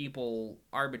 people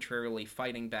arbitrarily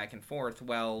fighting back and forth.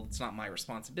 Well, it's not my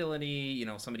responsibility.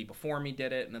 Somebody before me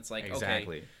did it. And it's like,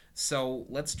 exactly. Okay, so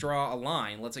let's draw a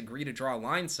line. Let's agree to draw a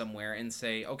line somewhere and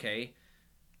say, okay,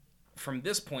 from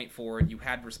this point forward, you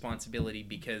had responsibility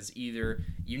because either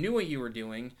you knew what you were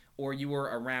doing or you were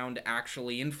around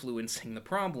actually influencing the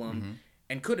problem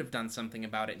and could have done something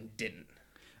about it and didn't.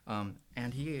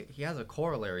 And he has a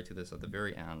corollary to this at the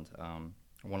very end.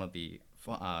 One of the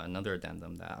another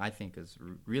addendum that I think is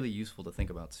really useful to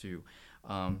think about too.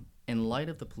 In light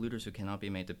of the polluters who cannot be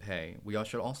made to pay, we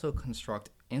should also construct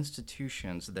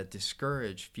institutions that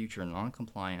discourage future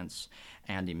noncompliance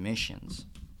and emissions.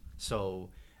 So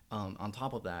on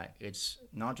top of that, it's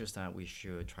not just that we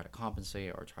should try to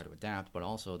compensate or try to adapt, but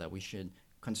also that we should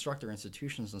construct our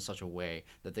institutions in such a way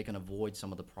that they can avoid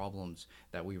some of the problems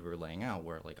that we were laying out,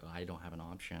 where like I don't have an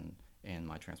option in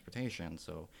my transportation,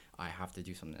 so I have to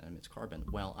do something that emits carbon.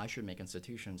 Well, I should make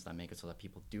institutions that make it so that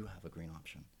people do have a green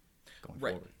option going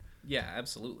forward. Yeah,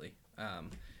 absolutely.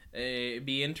 It'd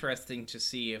be interesting to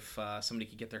see if somebody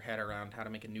could get their head around how to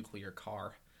make a nuclear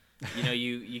car.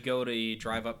 You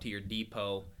drive up to your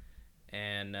depot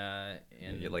and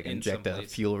you like inject a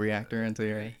fuel reactor into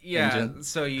your engine.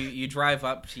 So you drive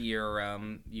up to your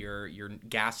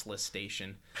gasless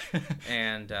station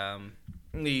and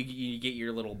you get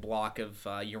your little block of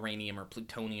uranium or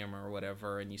plutonium or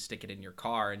whatever, and you stick it in your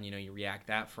car, and you react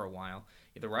that for a while.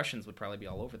 The Russians would probably be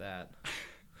all over that.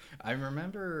 I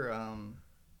remember,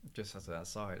 just as an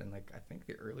aside, in I think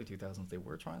the early 2000s, they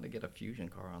were trying to get a fusion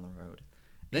car on the road.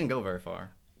 Didn't go very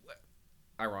far.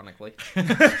 Ironically.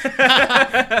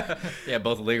 Yeah,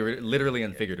 both literally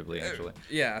and figuratively, actually.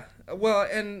 Yeah. Well,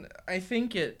 and I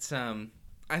think it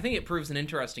proves an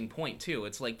interesting point too.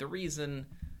 It's like the reason.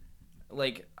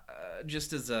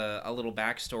 Just as a little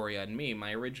backstory on me,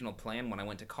 my original plan when I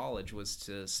went to college was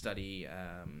to study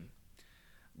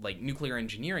nuclear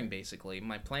engineering. Basically,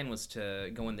 my plan was to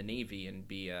go in the Navy and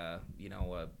be a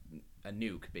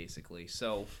nuke, basically.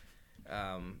 So,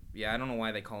 I don't know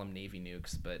why they call them Navy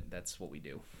nukes, but that's what we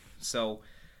do. So,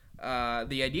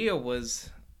 the idea was,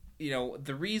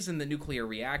 the reason the nuclear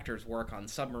reactors work on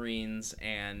submarines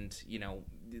and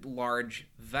large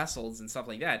vessels and stuff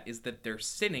like that is that they're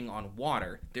sitting on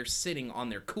water. They're sitting on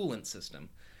their coolant system.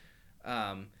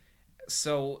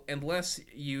 So unless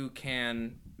you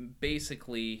can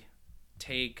basically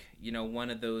take, one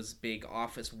of those big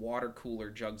office water cooler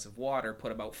jugs of water,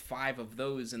 put about 5 of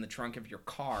those in the trunk of your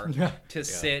car to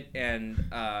sit and,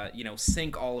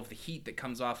 sink all of the heat that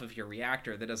comes off of your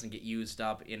reactor that doesn't get used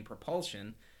up in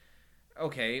propulsion.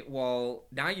 Okay, well,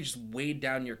 now you just weighed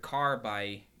down your car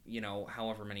by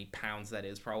however many pounds that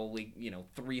is, probably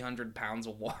 300 pounds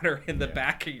of water in the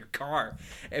back of your car.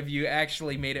 If you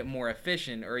actually made it more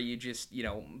efficient, or are you just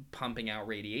pumping out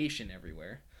radiation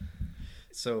everywhere?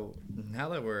 So now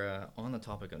that we're on the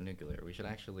topic of nuclear, we should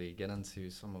actually get into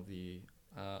some of the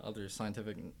other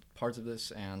scientific parts of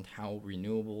this and how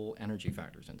renewable energy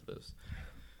factors into this.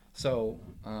 So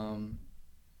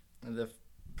the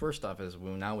first stuff is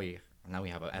now we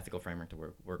have an ethical framework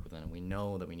to work within, and we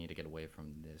know that we need to get away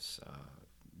from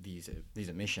these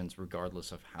emissions,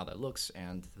 regardless of how that looks,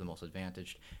 and the most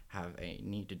advantaged have a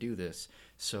need to do this.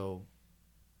 So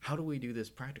how do we do this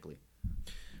practically?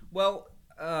 Well,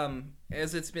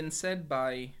 as it's been said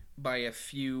by a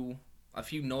few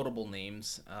notable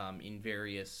names in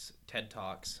various TED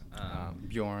Talks.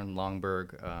 Bjorn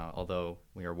Lomborg, although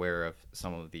we are aware of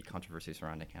some of the controversy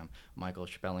surrounding him, Michael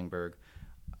Spellingberg,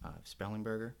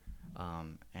 Spellenberger,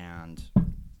 and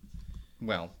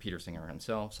Peter Singer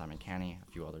himself, Simon Canny,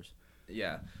 a few others.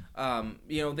 Yeah,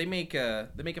 they make a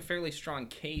fairly strong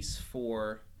case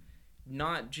for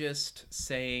not just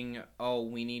saying, oh,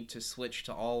 we need to switch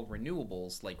to all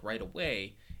renewables like right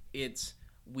away. It's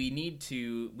we need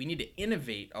to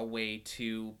innovate a way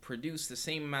to produce the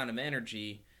same amount of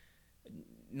energy,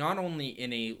 not only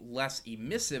in a less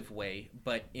emissive way,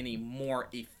 but in a more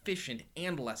efficient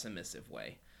and less emissive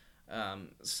way.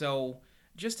 So,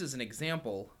 just as an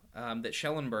example, that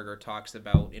Schellenberger talks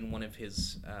about in one of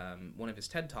his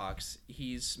TED talks,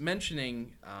 he's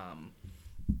mentioning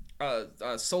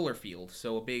a solar field,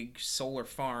 so a big solar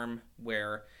farm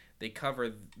where they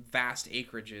cover vast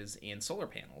acreages in solar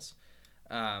panels.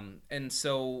 And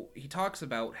so he talks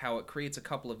about how it creates a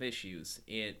couple of issues.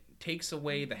 It takes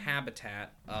away the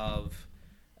habitat of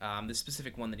the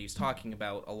specific one that he's talking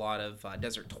about, a lot of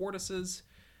desert tortoises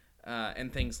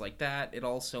and things like that. It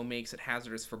also makes it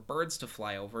hazardous for birds to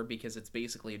fly over because it's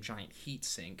basically a giant heat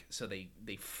sink, so they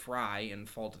fry and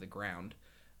fall to the ground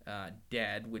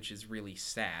dead, which is really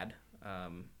sad.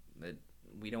 That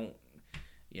we don't,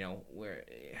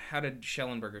 how did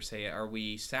Schellenberger say it? Are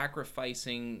we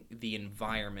sacrificing the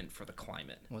environment for the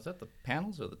climate? Was that the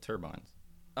panels or the turbines?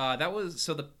 That was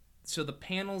so the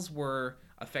panels were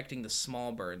affecting the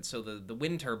small birds. So the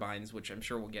wind turbines, which I'm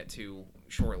sure we'll get to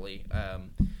shortly.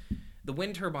 The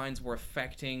wind turbines were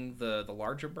affecting the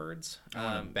larger birds.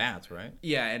 Bats, right?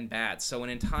 Yeah, and bats. So an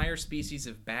entire species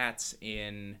of bats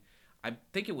in, I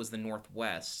think it was the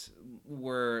Northwest,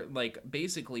 were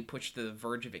basically pushed to the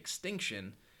verge of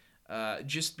extinction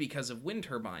just because of wind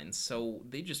turbines. So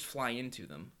they just fly into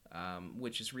them,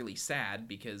 which is really sad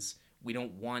because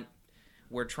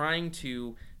we're trying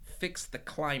to fix the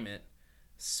climate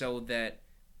so that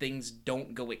things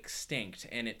don't go extinct.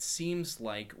 And it seems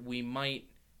like we might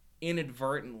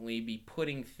inadvertently be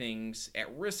putting things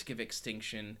at risk of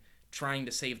extinction, trying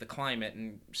to save the climate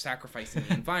and sacrificing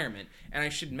the environment. And I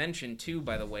should mention too,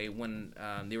 by the way, when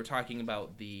they were talking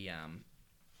about the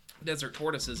desert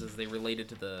tortoises as they related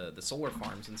to the solar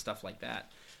farms and stuff like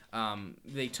that,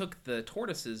 they took the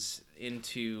tortoises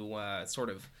into sort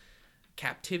of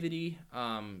captivity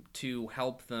to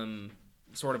help them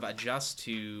sort of adjust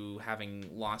to having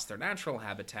lost their natural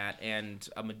habitat, and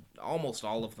almost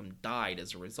all of them died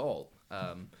as a result.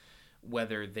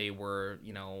 Whether they were,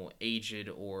 aged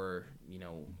or,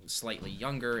 slightly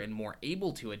younger and more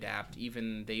able to adapt,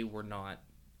 even they were not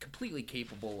completely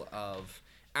capable of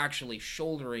actually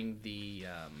shouldering the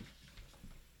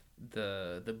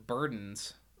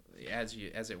burdens,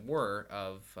 as it were,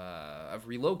 of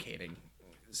relocating.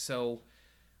 So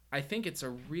I think it's a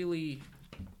really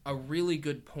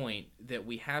good point that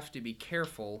we have to be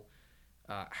careful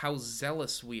how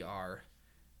zealous we are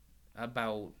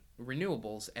about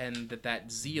renewables, and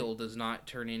that zeal does not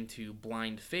turn into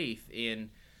blind faith in,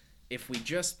 if we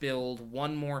just build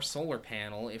one more solar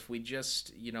panel, if we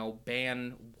just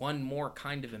ban one more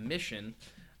kind of emission,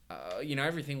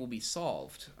 everything will be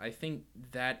solved. I think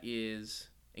that is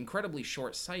incredibly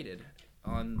short-sighted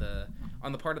on the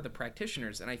part of the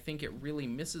practitioners, and I think it really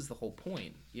misses the whole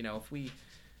point. If we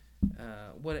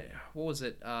what was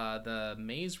it, the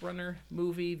Maze Runner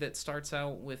movie that starts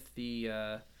out with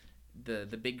the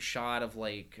big shot of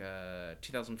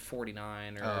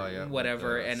 2049 or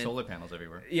whatever, and solar panels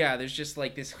everywhere. Yeah, there's just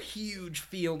this huge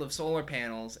field of solar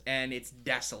panels, and it's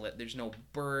desolate. There's no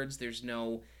birds, there's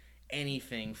no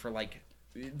anything for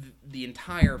the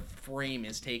entire frame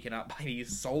is taken up by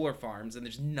these solar farms, and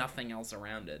there's nothing else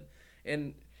around it.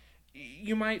 And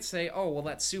you might say, oh, well,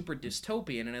 that's super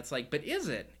dystopian, and it's but is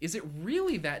it? Is it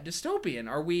really that dystopian?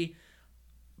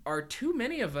 Are too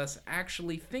many of us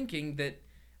actually thinking that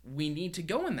we need to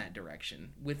go in that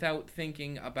direction without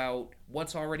thinking about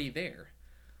what's already there?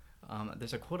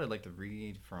 There's a quote I'd like to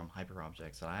read from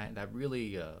Hyperobjects that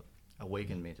really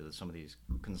awakened me to some of these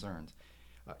concerns.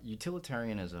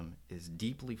 Utilitarianism is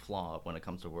deeply flawed when it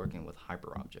comes to working with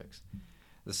hyperobjects.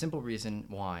 The simple reason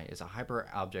why is that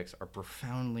hyperobjects are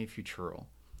profoundly futural.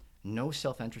 No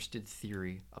self-interested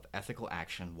theory of ethical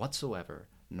action whatsoever,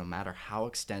 no matter how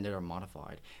extended or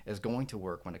modified, is going to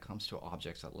work when it comes to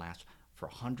objects that last for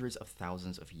hundreds of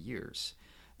thousands of years.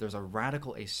 There's a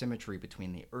radical asymmetry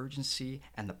between the urgency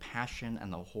and the passion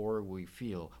and the horror we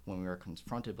feel when we are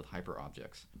confronted with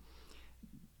hyperobjects.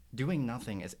 Doing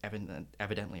nothing is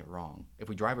evidently wrong. If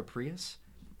we drive a Prius,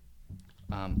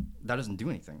 that doesn't do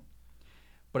anything.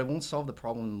 But it won't solve the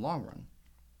problem in the long run.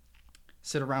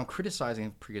 Sit around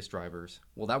criticizing Prius drivers,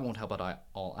 well, that won't help at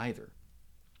all either.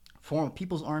 Form a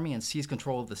people's army and seize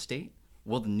control of the state?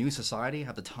 Will the new society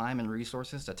have the time and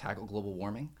resources to tackle global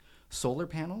warming? Solar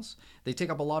panels, they take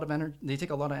up a lot of energy. They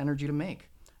take a lot of energy to make.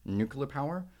 Nuclear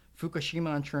power,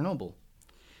 Fukushima and Chernobyl.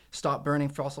 Stop burning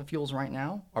fossil fuels right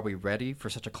now? Are we ready for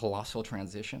such a colossal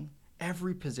transition?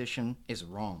 Every position is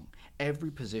wrong.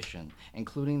 Every position,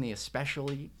 including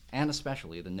especially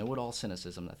the know-it-all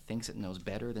cynicism that thinks it knows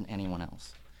better than anyone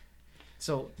else.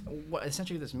 So what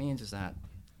essentially this means is that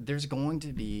there's going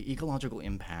to be ecological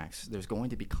impacts, there's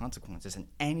going to be consequences in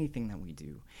anything that we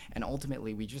do. And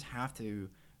ultimately, we just have to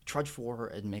trudge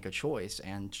forward and make a choice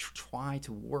and try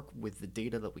to work with the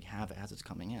data that we have as it's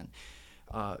coming in.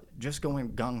 Just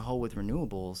going gung-ho with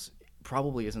renewables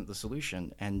probably isn't the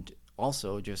solution. And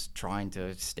also just trying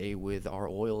to stay with our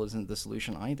oil isn't the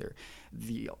solution either.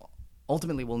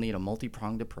 Ultimately, we'll need a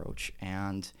multi-pronged approach,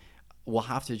 and we'll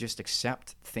have to just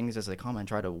accept things as they come and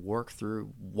try to work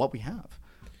through what we have.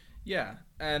 Yeah,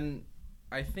 and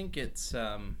I think it's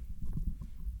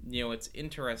it's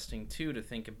interesting too to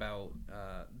think about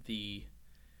the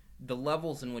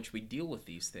levels in which we deal with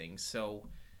these things. So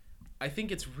I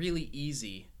think it's really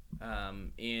easy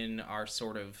in our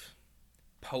sort of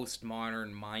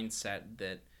postmodern mindset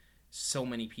that so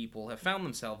many people have found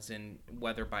themselves in,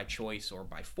 whether by choice or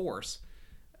by force.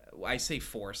 I say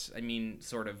force, I mean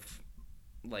sort of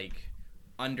like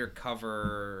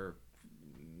undercover,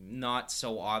 not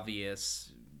so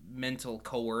obvious mental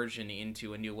coercion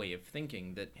into a new way of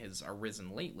thinking that has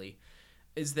arisen lately,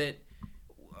 is that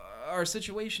our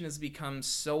situation has become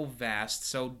so vast,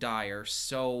 so dire,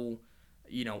 so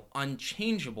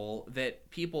unchangeable that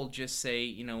people just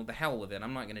say, the hell with it.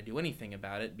 I'm not going to do anything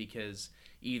about it because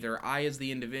either I as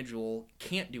the individual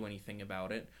can't do anything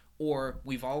about it, or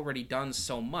we've already done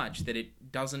so much that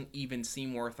it doesn't even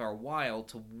seem worth our while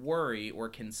to worry or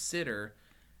consider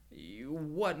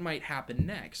what might happen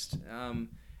next.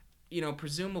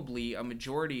 Presumably a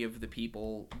majority of the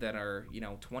people that are,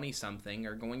 20-something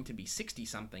are going to be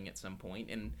 60-something at some point,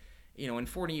 and in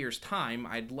 40 years' time,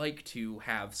 I'd like to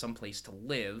have someplace to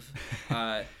live,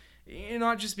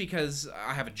 not just because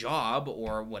I have a job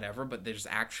or whatever, but there's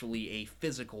actually a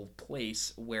physical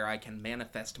place where I can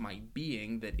manifest my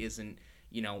being that isn't,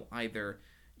 either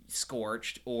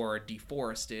scorched or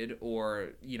deforested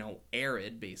or,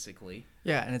 arid, basically.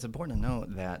 Yeah, and it's important to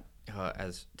note that,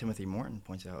 as Timothy Morton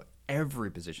points out, every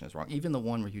position is wrong, even the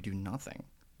one where you do nothing.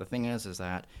 The thing is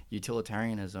that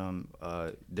utilitarianism,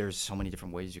 there's so many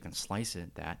different ways you can slice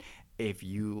it that if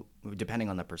you, depending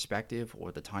on the perspective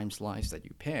or the time slice that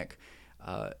you pick,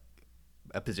 a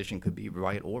position could be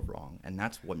right or wrong. And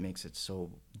that's what makes it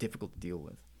so difficult to deal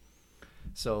with.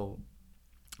 So,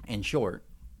 in short,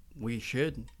 we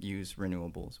should use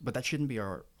renewables, but that shouldn't be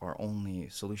our only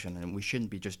solution. And we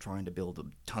shouldn't be just trying to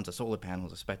build tons of solar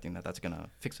panels expecting that that's going to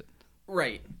fix it.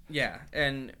 Right, yeah.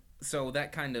 And so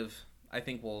that kind of, I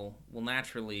think will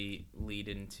naturally lead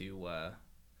into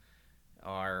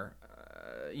our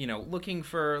looking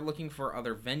for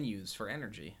other venues for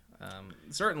energy.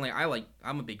 Certainly,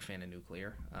 I'm a big fan of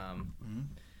nuclear.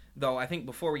 Though I think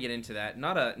before we get into that,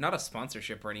 not a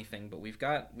sponsorship or anything, but we've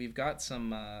got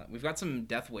some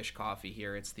Death Wish coffee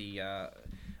here. It's the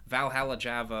Valhalla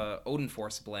Java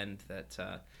Odenforce blend that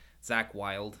Zach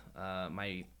Wild,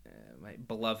 my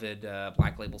beloved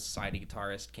Black Label Society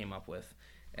guitarist, came up with.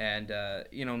 And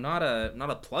not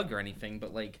a plug or anything,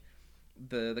 but like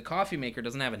the coffee maker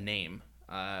doesn't have a name.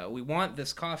 We want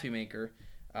this coffee maker,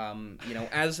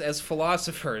 as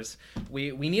philosophers,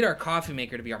 we need our coffee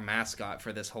maker to be our mascot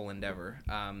for this whole endeavor.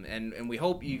 And we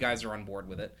hope you guys are on board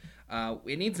with it.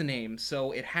 It needs a name,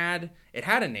 so it had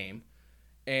a name,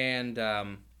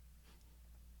 and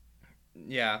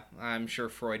yeah, I'm sure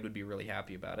Freud would be really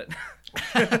happy about it.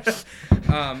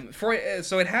 Freud,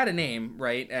 so it had a name,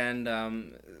 right?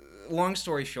 And long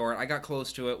story short, I got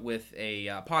close to it with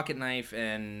a pocket knife,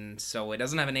 and so it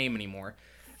doesn't have a name anymore.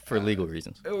 For legal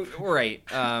reasons. Right.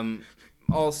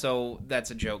 Also,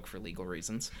 that's a joke for legal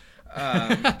reasons.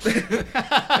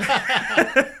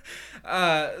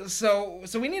 So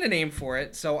we need a name for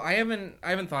it. So I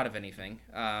haven't thought of anything.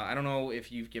 I don't know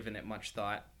if you've given it much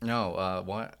thought. No.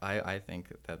 I think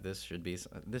that this should be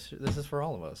this is for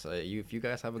all of us. If you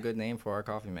guys have a good name for our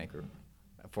coffee maker,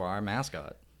 for our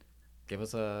mascot, give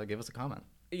us a comment.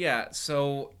 Yeah.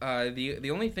 So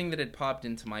the only thing that had popped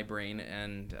into my brain,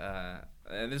 and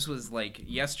this was like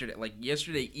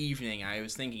yesterday evening, I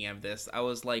was thinking of this. I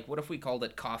was like, what if we called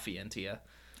it Coffee Entia?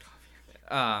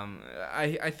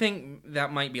 I think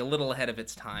that might be a little ahead of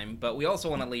its time, but we also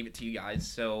want to leave it to you guys.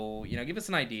 So, give us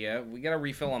an idea. We got to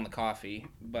refill on the coffee,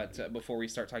 but before we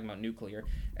start talking about nuclear.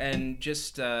 And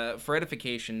just for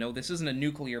edification, no, this isn't a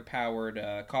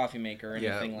nuclear-powered coffee maker or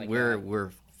anything like that.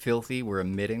 We're filthy. We're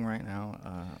emitting right now.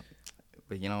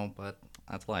 But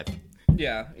that's life.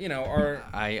 Yeah, or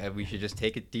We should just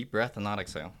take a deep breath and not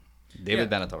exhale. David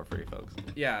Benatar for you folks.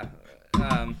 yeah,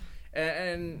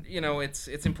 and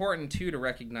it's important too to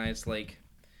recognize like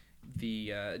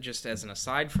the just as an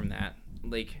aside from that,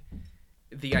 like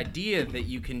the idea that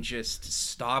you can just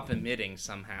stop emitting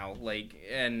somehow, like,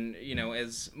 and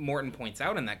as Morton points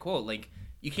out in that quote, like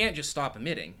you can't just stop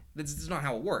emitting. That's not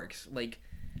how it works. Like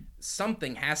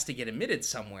something has to get emitted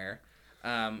somewhere.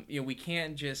 We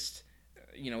can't just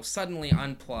suddenly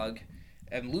unplug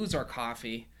and lose our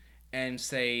coffee and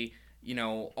say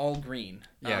all green.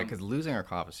 Yeah, because losing our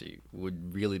coffee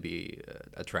would really be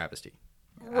a travesty.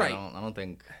 Right. I don't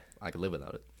think I could live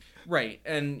without it. Right,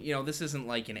 and this isn't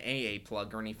like an AA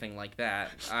plug or anything like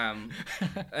that. And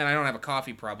I don't have a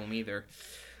coffee problem either.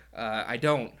 I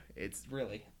don't. It's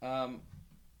really.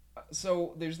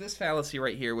 So there's this fallacy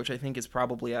right here, which I think is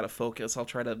probably out of focus. I'll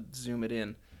try to zoom it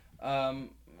in.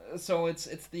 So it's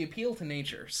the appeal to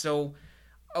nature. So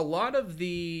a lot of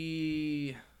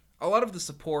the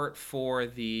support for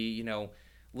the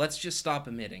let's just stop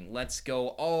emitting, let's go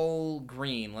all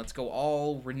green, let's go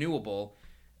all renewable,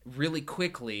 really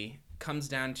quickly comes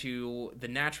down to the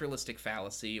naturalistic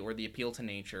fallacy or the appeal to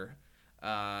nature,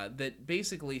 that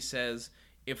basically says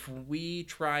if we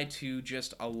try to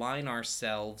just align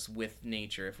ourselves with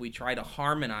nature, if we try to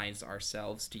harmonize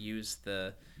ourselves, to use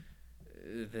the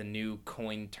new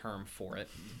coined term for it,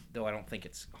 though I don't think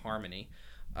it's harmony,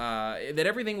 that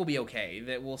everything will be okay,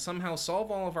 that we'll somehow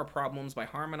solve all of our problems by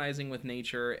harmonizing with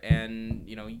nature and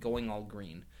going all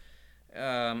green.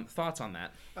 Thoughts on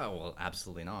that? Oh, well,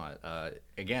 absolutely not.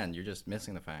 Again, you're just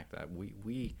missing the fact that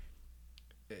we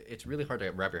it's really hard to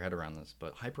wrap your head around this,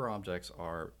 but hyperobjects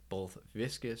are both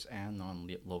viscous and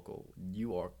non-local.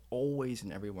 You are always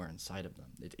and everywhere inside of them.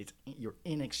 You're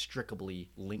inextricably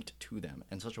linked to them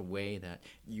in such a way that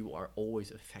you are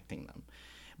always affecting them.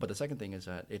 But the second thing is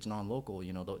that it's non-local.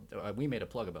 We made a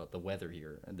plug about the weather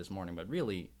here this morning, but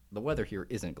really, the weather here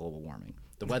isn't global warming.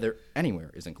 The weather anywhere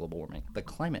isn't global warming. The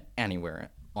climate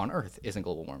anywhere on Earth isn't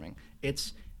global warming.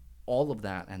 It's all of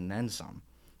that and then some,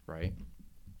 right?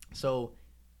 So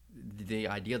the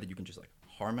idea that you can just like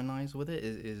harmonize with it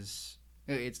is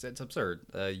it's absurd.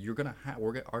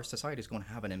 Our society is going to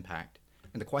have an impact,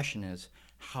 and the question is,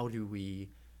 how do we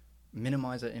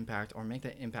minimize that impact or make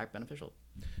that impact beneficial?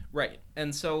 Right,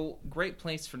 and so great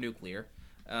place for nuclear.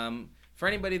 For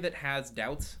anybody that has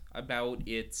doubts about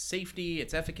its safety,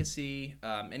 its efficacy,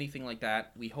 anything like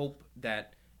that, we hope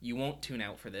that you won't tune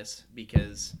out for this,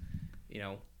 because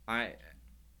I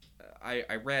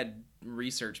read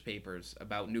research papers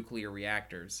about nuclear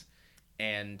reactors,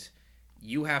 and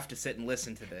you have to sit and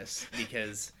listen to this,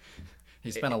 because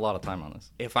he spent a lot of time on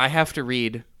this. If I have to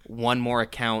read one more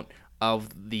account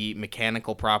of the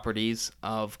mechanical properties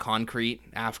of concrete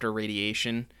after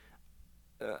radiation,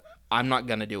 I'm not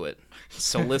going to do it.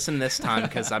 So listen this time,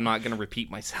 because I'm not going to repeat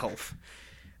myself.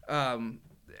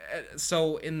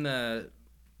 So in the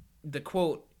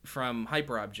quote from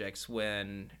Hyperobjects,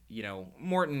 when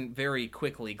Morton very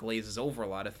quickly glazes over a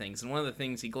lot of things, and one of the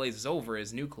things he glazes over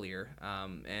is nuclear,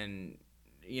 and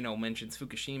mentions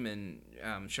Fukushima and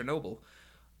Chernobyl.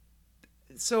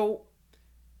 So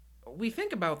we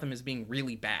think about them as being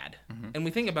really bad, and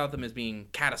we think about them as being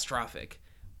catastrophic,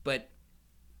 but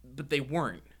they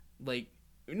weren't, like,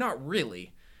 not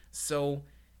really. So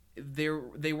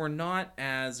they were not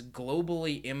as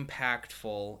globally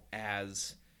impactful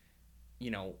as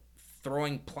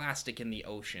throwing plastic in the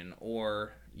ocean,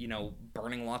 or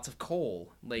burning lots of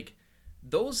coal. Like,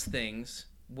 those things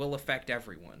will affect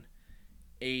everyone.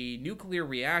 A nuclear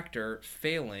reactor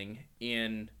failing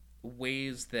in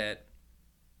ways that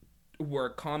were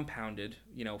compounded,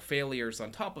 failures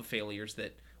on top of failures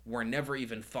that were never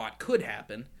even thought could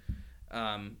happen,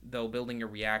 though building a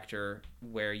reactor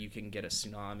where you can get a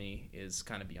tsunami is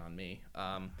kind of beyond me.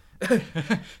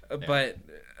 But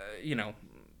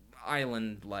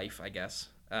island life, I guess.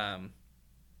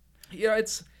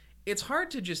 It's hard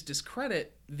to just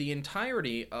discredit the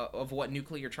entirety of what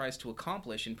nuclear tries to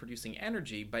accomplish in producing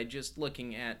energy by just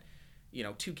looking at,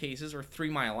 two cases, or 3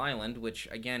 Mile Island, which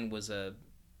again was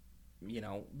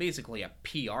basically a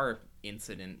PR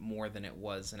incident more than it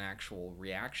was an actual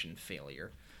reaction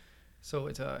failure. So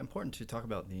it's important to talk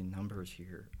about the numbers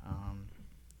here.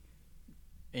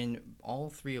 In all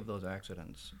 3 of those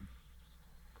accidents,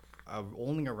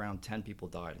 only around 10 people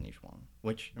died in each one,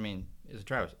 which, I mean, is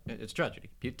it's tragedy.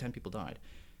 10 people died.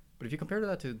 But if you compare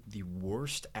that to the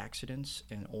worst accidents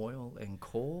in oil and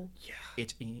coal,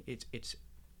 it's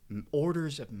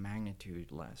orders of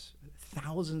magnitude less.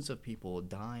 Thousands of people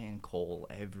die in coal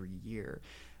every year.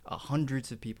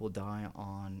 Hundreds of people die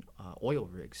on oil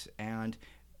rigs. And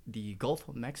the Gulf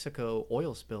of Mexico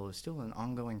oil spill is still an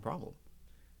ongoing problem.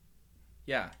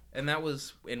 Yeah, and that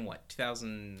was in what,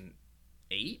 2008?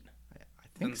 I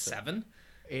think so. 2007?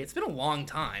 It's been a long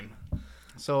time.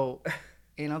 So,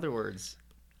 in other words,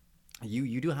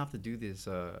 you do have to do these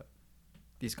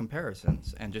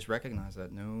comparisons and just recognize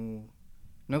that no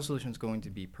solution is going to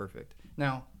be perfect.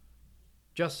 Now,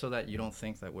 just so that you don't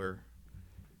think that we're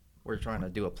trying to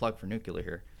do a plug for nuclear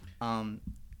here,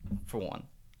 for one,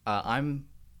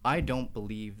 I don't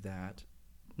believe that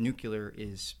nuclear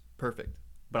is perfect,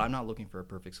 but I'm not looking for a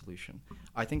perfect solution.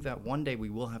 I think that one day we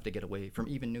will have to get away from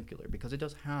even nuclear because it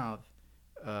does have,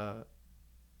 it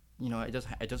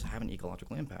does have an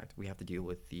ecological impact. We have to deal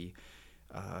with the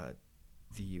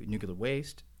nuclear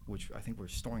waste, which I think we're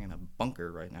storing in a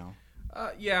bunker right now.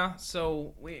 Yeah,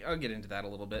 so I'll get into that a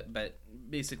little bit, but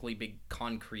basically big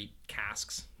concrete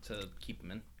casks to keep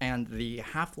them in. And the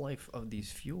half-life of these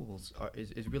fuels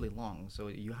is really long, so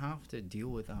you have to deal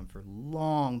with them for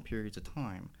long periods of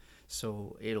time.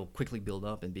 So it'll quickly build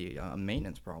up and be a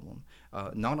maintenance problem,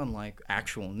 not unlike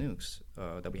actual nukes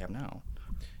that we have now.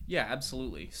 Yeah,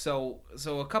 absolutely. So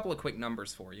a couple of quick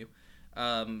numbers for you.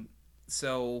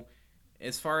 So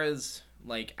as far as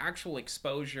like actual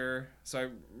exposure, so I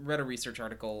read a research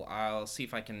article. I'll see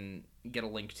if I can get a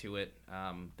link to it.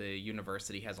 The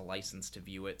university has a license to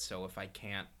view it, so if I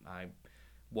can't, I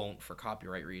won't for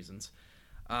copyright reasons.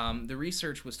 The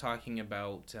research was talking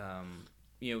about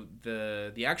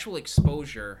the actual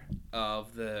exposure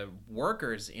of the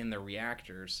workers in the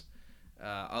reactors,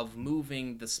 of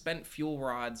moving the spent fuel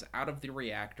rods out of the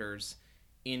reactors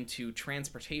into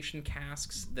transportation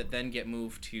casks that then get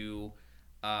moved to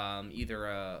either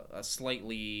a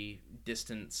slightly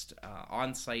distanced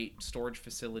on-site storage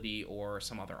facility or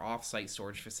some other off-site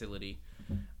storage facility.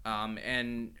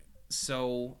 And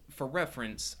so, for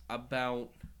reference,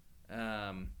 about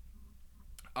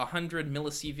 100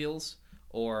 millisieverts,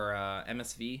 or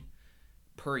MSV,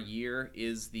 per year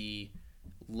is the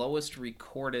lowest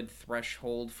recorded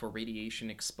threshold for radiation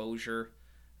exposure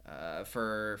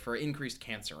for increased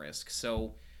cancer risk.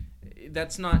 So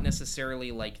that's not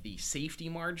necessarily like the safety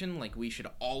margin. Like, we should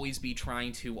always be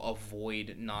trying to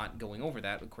avoid not going over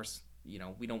that. Of course,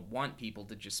 we don't want people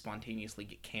to just spontaneously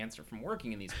get cancer from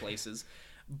working in these places.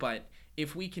 But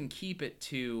if we can keep it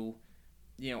to,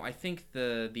 I think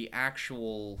the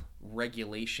actual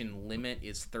regulation limit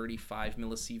is 35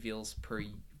 millisieverts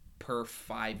per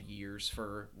 5 years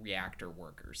for reactor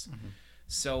workers. Mm-hmm.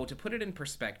 So to put it in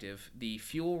perspective, the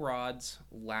fuel rods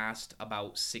last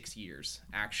about 6 years,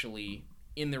 actually,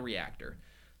 in the reactor.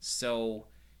 So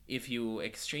if you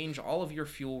exchange all of your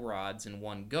fuel rods in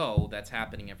one go, that's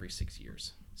happening every 6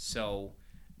 years. So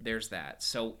there's that.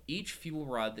 So each fuel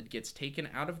rod that gets taken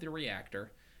out of the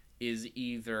reactor is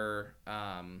either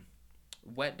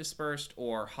wet dispersed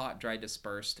or hot dry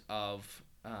dispersed of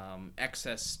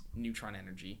excess neutron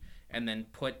energy, and then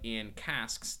put in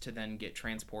casks to then get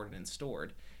transported and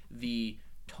stored. The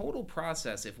total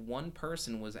process, if one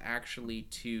person was actually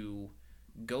to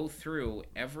go through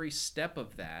every step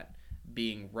of that,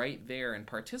 being right there and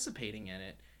participating in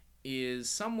it, is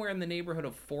somewhere in the neighborhood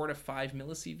of 4 to 5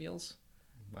 millisieverts.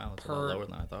 Wow, it's a lot lower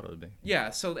than I thought it would be. Yeah,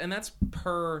 so, and that's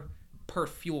per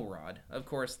fuel rod. Of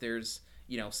course, there's,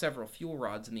 several fuel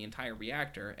rods in the entire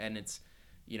reactor, and it's,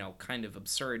 kind of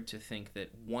absurd to think that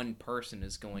one person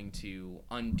is going to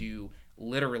undo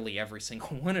literally every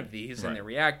single one of these in the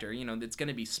reactor. It's going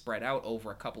to be spread out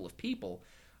over a couple of people.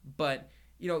 But,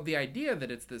 the idea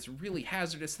that it's this really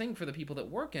hazardous thing for the people that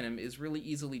work in them is really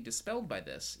easily dispelled by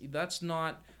this. That's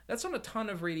not a ton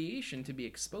of radiation to be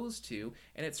exposed to,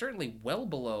 and it's certainly well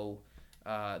below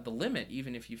the limit.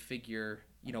 Even if you figure,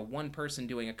 one person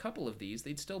doing a couple of these,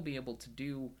 they'd still be able to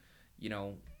do,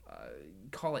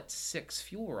 call it 6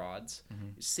 fuel rods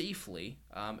safely,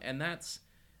 and that's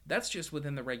just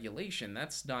within the regulation.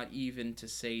 That's not even to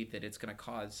say that it's going to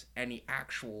cause any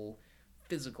actual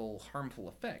physical harmful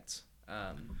effects.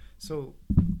 So,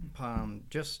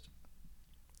 just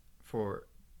for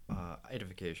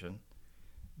edification,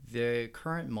 the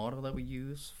current model that we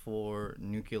use for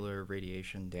nuclear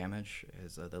radiation damage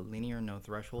is the linear no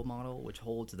threshold model, which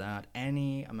holds that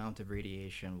any amount of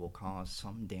radiation will cause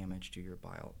some damage to your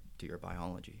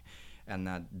biology, and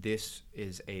that this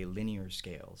is a linear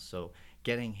scale. So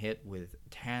getting hit with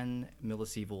 10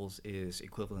 millisieverts is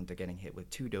equivalent to getting hit with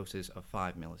 2 doses of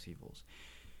 5 millisieverts.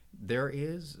 There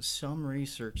is some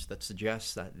research that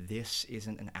suggests that this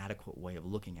isn't an adequate way of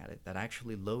looking at it, that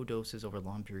actually low doses over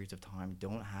long periods of time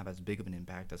don't have as big of an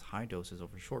impact as high doses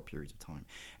over short periods of time.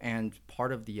 And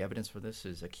part of the evidence for this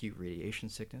is acute radiation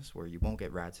sickness, where you won't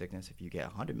get rad sickness if you get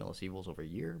 100 millisieverts over a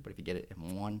year, but if you get it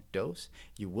in one dose,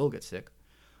 you will get sick.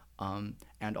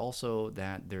 And also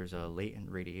that there's a latent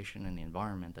radiation in the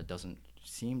environment that doesn't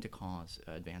seem to cause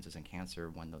advances in cancer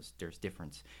when there's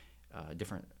different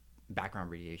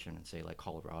background radiation in, say, like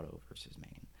Colorado versus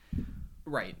Maine.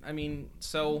 Right. I mean,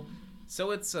 so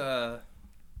it's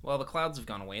well, the clouds have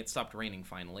gone away. It stopped raining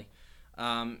finally.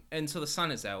 And so the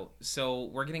sun is out. So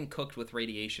we're getting cooked with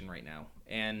radiation right now.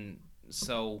 And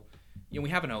so, we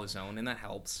have an ozone, and that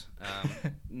helps.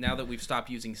 Now that we've stopped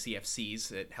using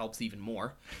CFCs, it helps even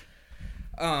more.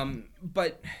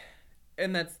 But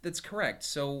that's correct.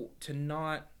 So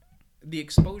the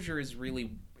exposure is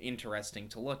really interesting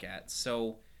to look at.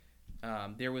 So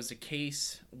there was a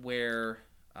case where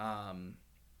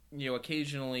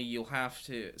occasionally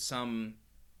some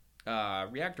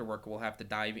reactor worker will have to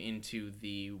dive into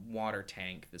the water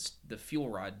tank, the fuel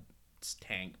rod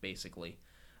tank, basically,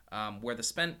 where the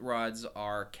spent rods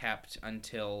are kept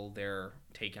until they're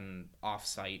taken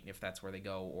off-site, if that's where they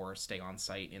go, or stay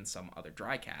on-site in some other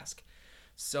dry cask.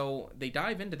 So they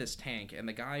dive into this tank, and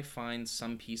the guy finds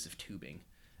some piece of tubing.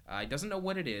 He doesn't know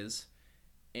what it is,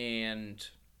 and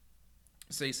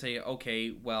so they say,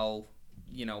 okay, well,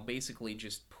 basically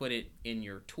just put it in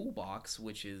your toolbox,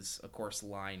 which is, of course,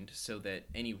 lined so that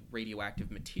any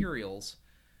radioactive materials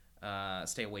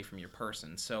stay away from your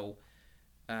person. So,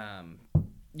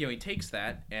 he takes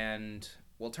that, and,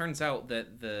 well, it turns out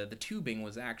that the tubing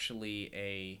was actually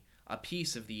a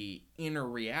piece of the inner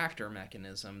reactor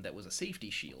mechanism that was a safety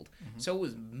shield. Mm-hmm. So it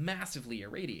was massively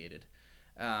irradiated.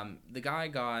 The guy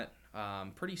got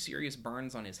pretty serious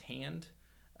burns on his hand,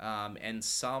 and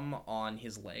some on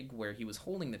his leg where he was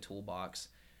holding the toolbox,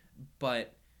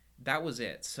 but that was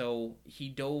it. So he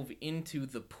dove into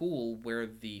the pool where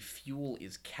the fuel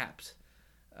is kept,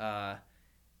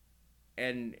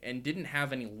 and didn't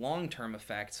have any long-term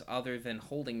effects other than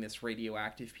holding this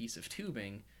radioactive piece of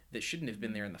tubing that shouldn't have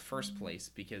been there in the first place,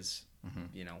 because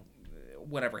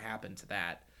whatever happened to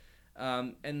that.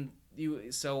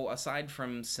 So aside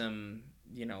from some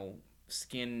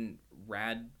skin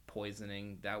rad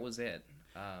poisoning, that was it.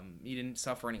 He didn't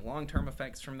suffer any long-term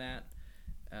effects from that,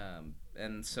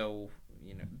 and so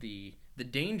the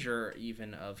danger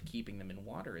even of keeping them in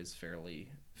water is fairly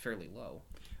low.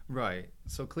 Right.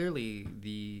 So clearly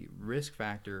the risk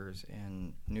factors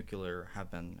in nuclear have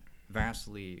been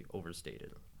vastly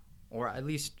overstated, or at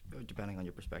least, depending on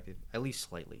your perspective, at least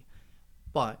slightly.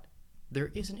 But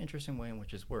there is an interesting way in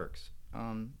which this works.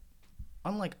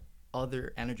 Unlike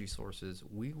other energy sources,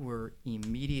 we were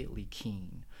immediately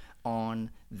keen on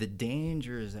the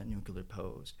dangers that nuclear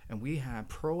posed, and we had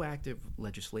proactive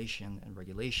legislation and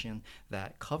regulation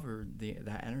that covered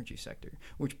that energy sector,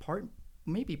 which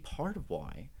may be part of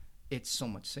why it's so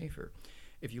much safer.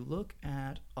 If you look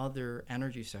at other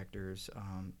energy sectors,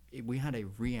 we had a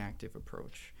reactive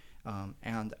approach,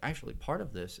 and actually part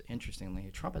of this, interestingly,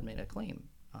 Trump had made a claim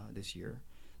this year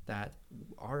that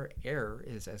our air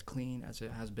is as clean as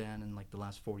it has been in like the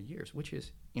last 40 years, which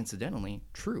is incidentally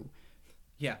true.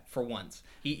 Yeah, for once.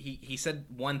 He said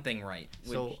one thing right.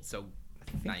 So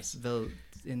nice.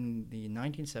 In the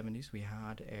 1970s, we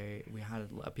had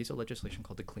a piece of legislation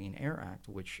called the Clean Air Act,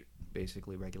 which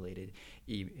basically regulated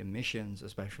emissions,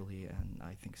 especially in,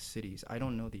 I think, cities. I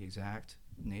don't know the exact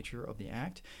nature of the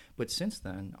act, but since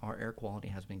then, our air quality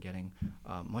has been getting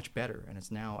much better, and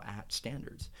it's now at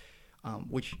standards,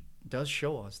 which does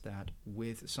show us that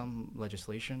with some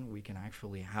legislation, we can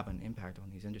actually have an impact on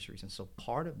these industries. And so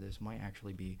part of this might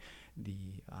actually be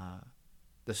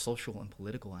the social and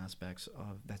political aspects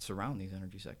that surround these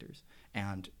energy sectors.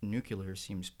 And nuclear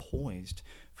seems poised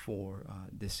for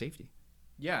this safety.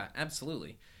 Yeah,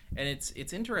 absolutely. And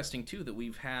it's interesting, too, that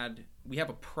we have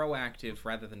a proactive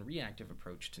rather than reactive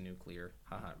approach to nuclear.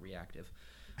 Haha, reactive.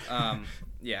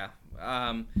 Yeah.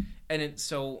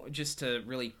 So just to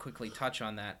really quickly touch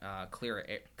on that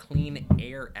Clean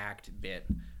Air Act bit,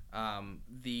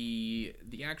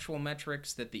 the actual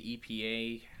metrics that the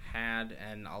EPA had,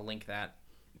 and I'll link that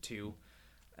to,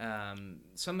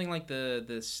 something like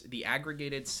the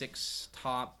aggregated 6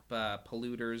 top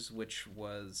polluters, which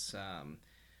was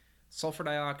sulfur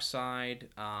dioxide,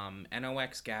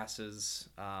 NOx gases,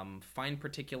 fine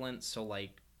particulates, so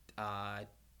like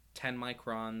 10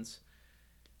 microns,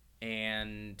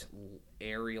 and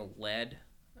aerial lead,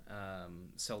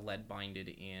 so lead binded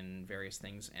in various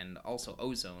things, and also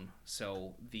ozone,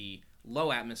 so the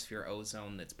low atmosphere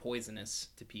ozone that's poisonous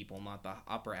to people, not the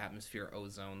upper atmosphere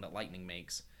ozone that lightning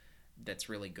makes, that's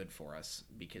really good for us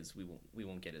because we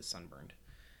won't get as sunburned,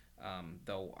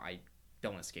 though I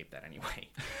don't escape that anyway.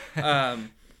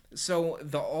 So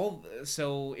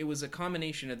it was a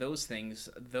combination of those things.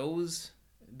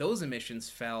 those emissions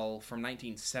fell from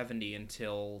 1970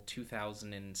 until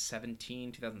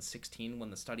 2017, 2016, when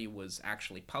the study was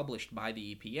actually published by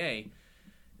the EPA,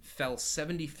 fell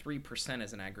 73%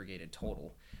 as an aggregated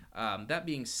total. That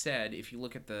being said, if you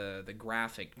look at the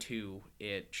graphic too,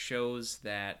 it shows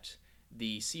that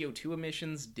the CO2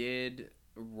 emissions did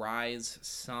rise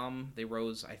some. They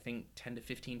rose, I think, 10 to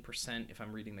 15%, if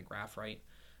I'm reading the graph right.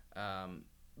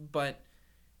 But,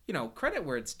 credit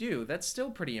where it's due. That's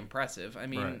still pretty impressive. I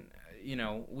mean, right.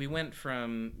 We went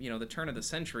from, the turn of the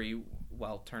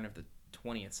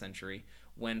 20th century,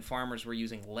 when farmers were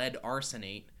using lead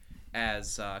arsenate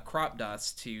as crop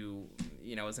dust to,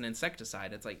 as an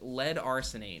insecticide. It's like lead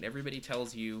arsenate. Everybody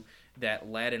tells you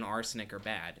that lead and arsenic are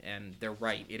bad, and they're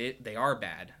right. They are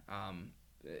bad,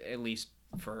 at least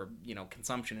for,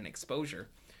 consumption and exposure.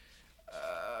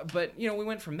 But, we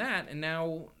went from that, and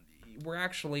now we're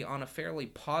actually on a fairly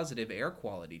positive air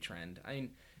quality trend. I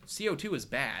mean, CO2 is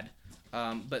bad,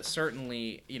 but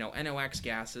certainly, NOx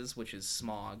gases, which is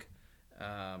smog,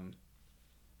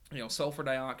 sulfur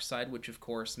dioxide, which of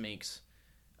course makes,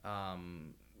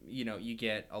 you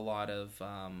get a lot of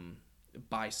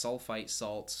bisulfite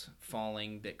salts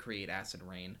falling that create acid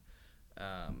rain,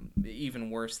 even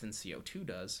worse than CO2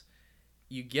 does.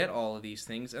 You get all of these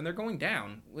things, and they're going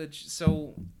down,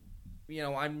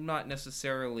 I'm not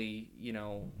necessarily,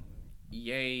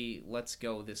 yay, let's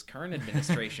go this current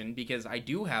administration, because I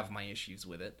do have my issues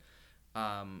with it.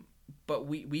 But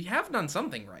we have done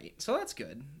something right, so that's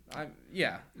good.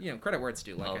 Credit where it's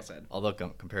due, like I said. Although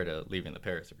compared to leaving the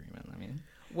Paris Agreement, I mean.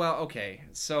 Well, okay,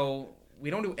 so we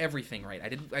don't do everything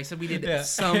right. I said we did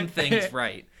some things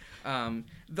right.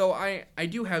 Though I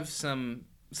do have some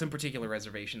particular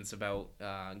reservations about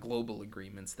global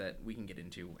agreements that we can get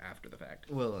into after the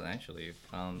fact. Well, actually,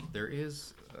 there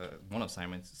is one of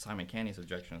Simon Canney's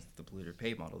objections to the polluter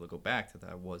pay model. To go back to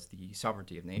that, was the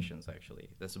sovereignty of nations. Actually,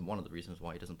 this is one of the reasons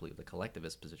why he doesn't believe the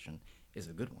collectivist position is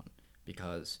a good one,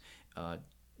 because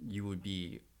you would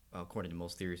be, according to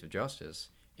most theories of justice,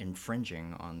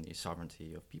 infringing on the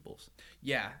sovereignty of peoples.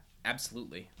 Yeah,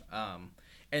 absolutely.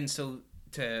 And so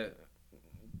to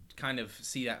kind of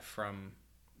see that from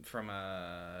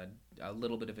a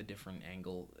little bit of a different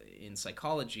angle, in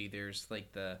psychology, there's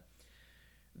like the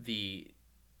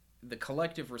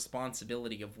collective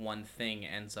responsibility of one thing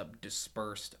ends up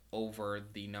dispersed over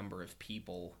the number of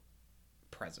people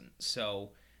present.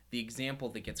 So the example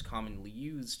that gets commonly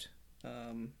used,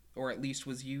 or at least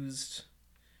was used,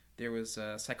 there was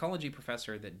a psychology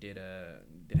professor that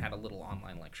had a little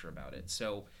online lecture about it.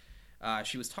 So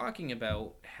she was talking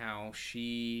about how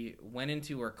she went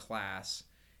into her class,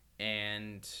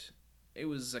 and it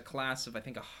was a class of, I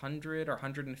think, 100 or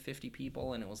 150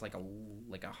 people, and it was like a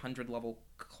 100 level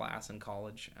class in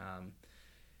college.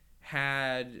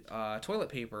 Had toilet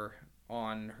paper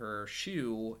on her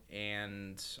shoe,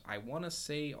 and I want to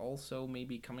say also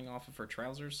maybe coming off of her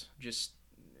trousers. Just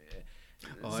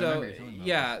I remember you telling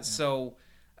me about this. So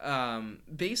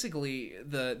basically,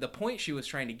 the point she was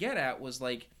trying to get at was,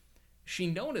 like, she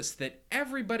noticed that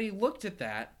everybody looked at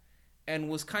that and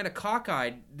was kind of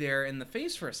cockeyed there in the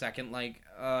face for a second, like,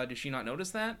 did she not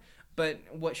notice that? But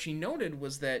what she noted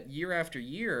was that year after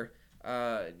year,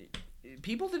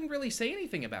 people didn't really say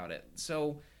anything about it.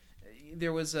 So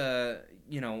there was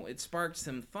it sparked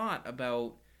some thought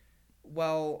about,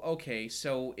 well, okay,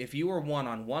 so if you were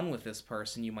one-on-one with this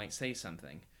person, you might say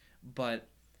something. But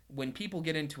when people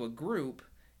get into a group,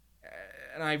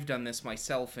 and I've done this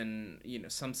myself in,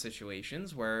 some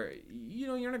situations where,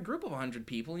 you're in a group of 100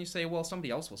 people and you say, well,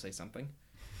 somebody else will say something.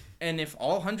 And if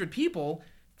all 100 people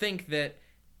think that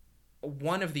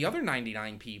one of the other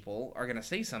 99 people are going to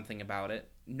say something about it,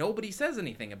 nobody says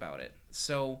anything about it.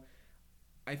 So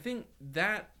I think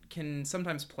that can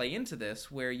sometimes play into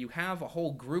this, where you have a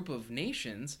whole group of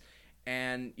nations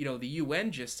and, the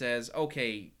UN just says,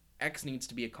 okay, X needs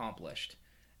to be accomplished.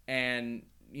 And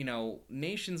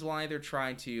nations will either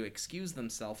try to excuse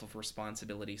themselves of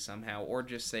responsibility somehow, or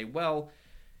just say, well,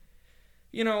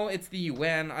 it's the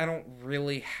UN. I don't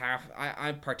really have...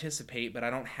 I participate, but I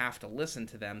don't have to listen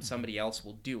to them. Somebody else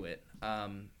will do it.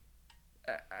 And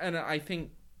I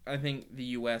think the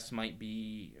U.S. might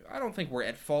be... I don't think we're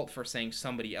at fault for saying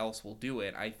somebody else will do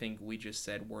it. I think we just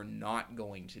said we're not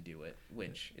going to do it,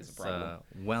 which is a problem.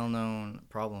 It's a well-known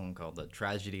problem called the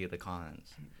tragedy of the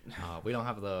commons. We don't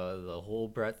have the whole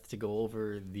breadth to go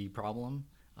over the problem,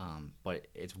 but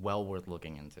it's well worth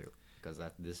looking into, because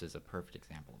this is a perfect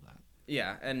example of that.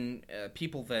 Yeah, and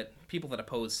people that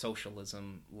oppose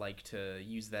socialism like to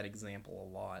use that example a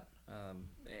lot.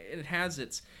 It has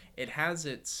its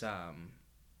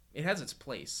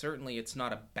place. Certainly, it's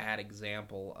not a bad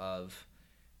example of,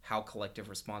 how collective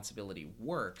responsibility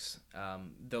works,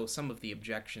 though some of the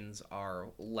objections are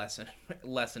less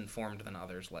informed than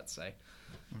others, let's say.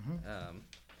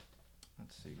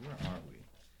 Let's see, where are we?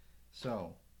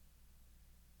 So,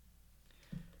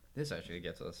 this actually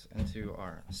gets us into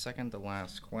our second to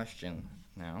last question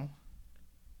now.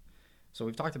 So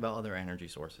we've talked about other energy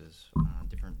sources,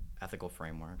 different ethical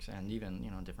frameworks, and even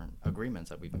different agreements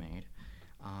that we've made.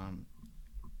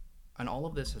 And all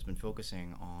of this has been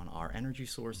focusing on our energy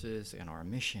sources and our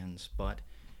emissions. But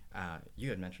you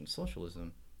had mentioned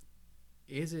socialism.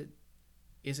 Is it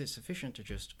sufficient to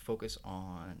just focus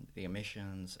on the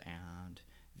emissions and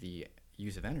the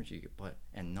use of energy,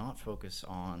 and not focus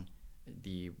on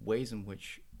the ways in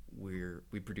which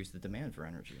we produce the demand for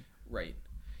energy? Right.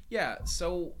 Yeah.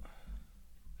 So,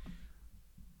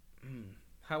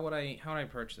 how would I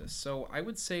approach this? So I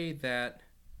would say that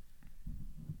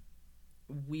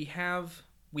we have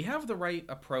the right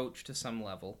approach to some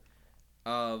level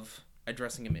of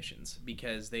addressing emissions,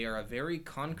 because they are a very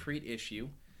concrete issue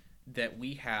that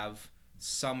we have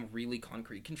some really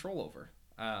concrete control over.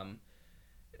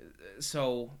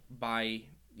 So by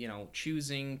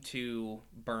choosing to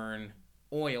burn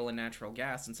oil and natural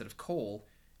gas instead of coal,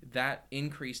 that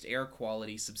increased air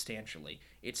quality substantially.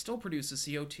 It still produces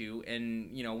CO2,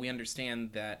 and we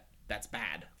understand that that's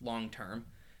bad long term.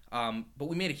 But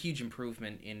we made a huge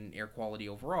improvement in air quality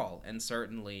overall, and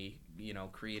certainly,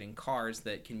 creating cars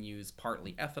that can use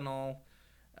partly ethanol,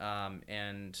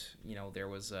 and there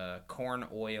was corn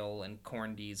oil and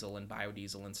corn diesel and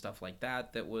biodiesel and stuff like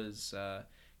that was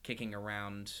kicking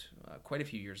around quite a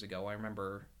few years ago. I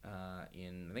remember I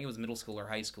think it was middle school or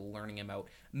high school, learning about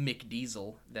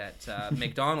McDiesel, that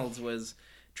McDonald's was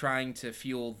trying to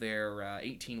fuel their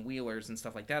 18-wheelers and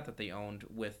stuff like that they owned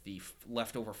with the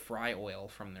leftover fry oil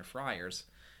from their fryers.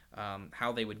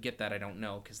 How they would get that, I don't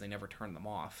know, because they never turned them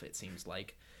off, it seems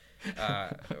like.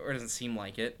 Or it doesn't seem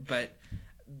like it. But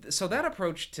so that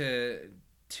approach to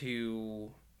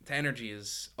energy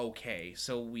is okay.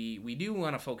 So we do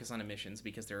want to focus on emissions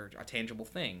because they're a tangible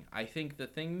thing. I think the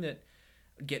thing that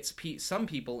gets some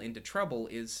people into trouble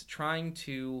is trying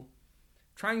to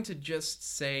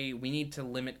just say we need to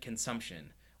limit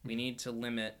consumption, we need to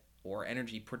limit, or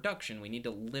energy production, we need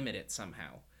to limit it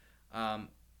somehow.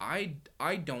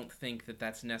 I don't think that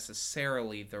that's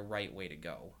necessarily the right way to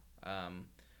go,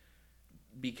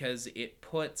 because it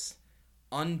puts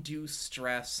undue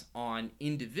stress on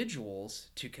individuals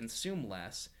to consume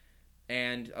less,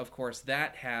 and of course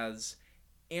that has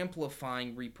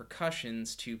amplifying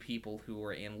repercussions to people who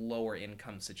are in lower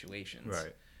income situations.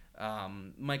 Right.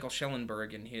 Michael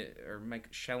Schellenberger,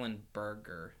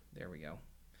 there we go,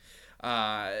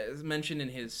 mentioned in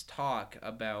his talk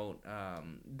about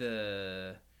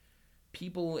the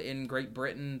people in Great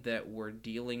Britain that were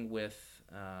dealing with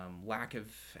lack of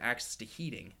access to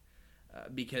heating,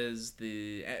 because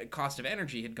the cost of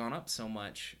energy had gone up so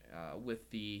much with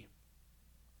the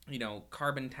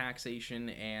carbon taxation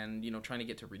and trying to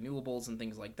get to renewables and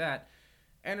things like that.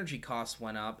 Energy costs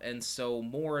went up, and so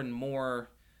more and more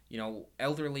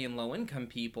elderly and low income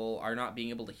people are not being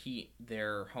able to heat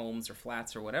their homes or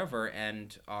flats or whatever,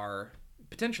 and are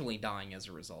potentially dying as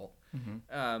a result.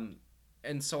 Mm-hmm.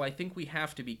 And so I think we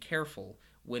have to be careful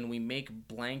when we make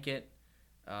blanket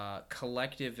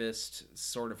collectivist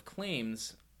sort of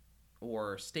claims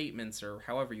or statements, or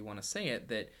however you want to say it,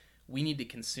 that we need to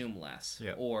consume less,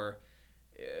 or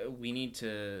we need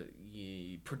to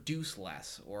produce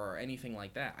less, or anything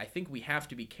like that. I think we have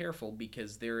to be careful,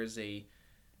 because there is a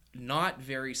not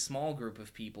very small group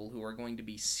of people who are going to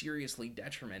be seriously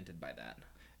detrimented by that.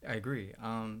 I agree.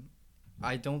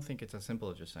 I don't think it's as simple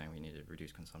as just saying we need to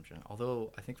reduce consumption,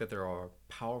 although I think that there are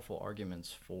powerful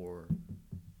arguments for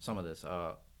some of this,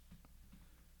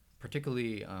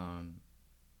 particularly,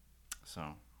 so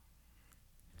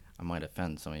I might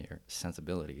offend some of your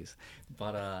sensibilities,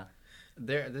 but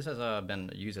this has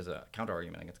been used as a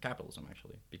counter-argument against capitalism,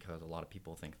 actually, because a lot of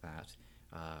people think that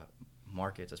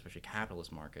markets, especially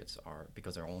capitalist markets,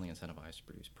 because they're only incentivized to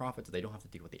produce profits, they don't have to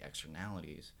deal with the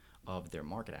externalities of their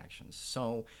market actions.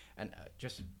 So, and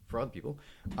just for other people,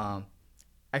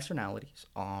 externalities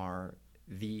are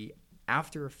the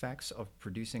after effects of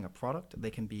producing a product.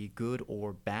 They can be good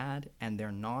or bad, and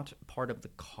they're not part of the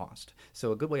cost.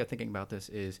 So a good way of thinking about this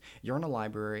is you're in a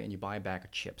library and you buy a bag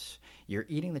of chips. You're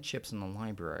eating the chips in the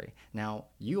library. Now,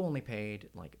 you only paid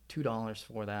like $2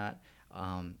 for that.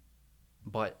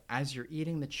 But as you're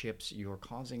eating the chips, you're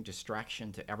causing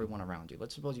distraction to everyone around you.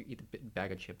 Let's suppose you eat the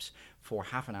bag of chips for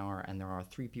half an hour, and there are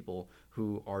 3 people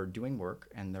who are doing work,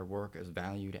 and their work is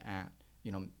valued at,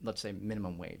 let's say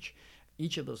minimum wage.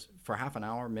 each of those for half an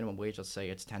hour minimum wage, let's say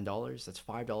it's $10, that's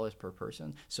 $5 per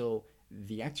person. So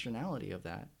the externality of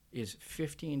that is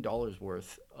 $15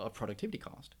 worth of productivity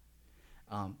cost.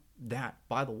 That,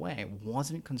 by the way,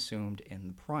 wasn't consumed in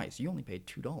the price. You only paid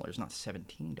 $2, not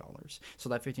 $17. So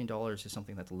that $15 is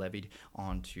something that's levied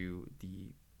onto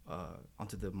the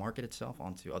market itself,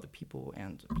 onto other people,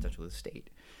 and potentially the state.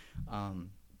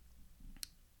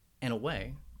 In a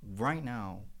way, right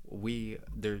now,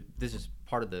 this is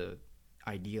part of the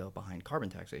idea behind carbon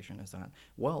taxation, is that,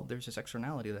 well, there's this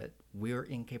externality that we're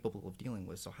incapable of dealing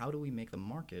with. So how do we make the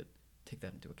market take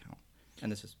that into account?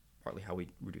 And this is partly how we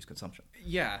reduce consumption.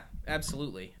 Yeah,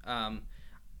 absolutely.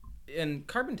 And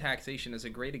carbon taxation is a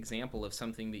great example of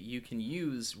something that you can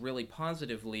use really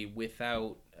positively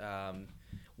without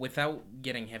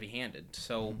getting heavy-handed.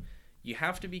 So you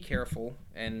have to be careful,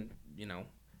 and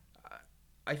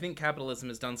I think capitalism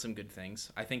has done some good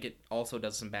things. I think it also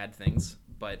does some bad things,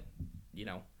 but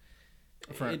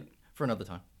for another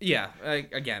time. Yeah.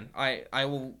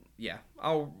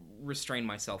 I'll restrain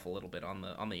myself a little bit on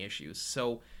the issues.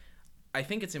 So I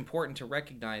think it's important to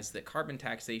recognize that carbon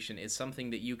taxation is something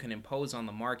that you can impose on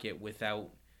the market without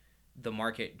the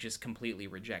market just completely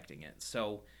rejecting it.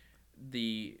 So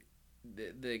the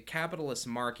capitalist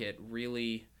market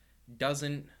really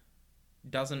doesn't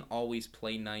always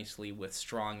play nicely with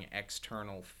strong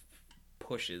external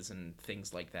pushes and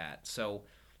things like that. So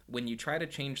when you try to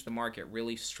change the market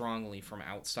really strongly from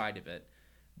outside of it,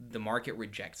 the market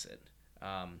rejects it.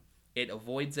 It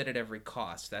avoids it at every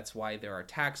cost. That's why there are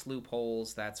tax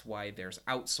loopholes. That's why there's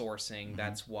outsourcing. Mm-hmm.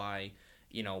 That's why,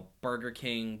 Burger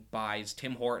King buys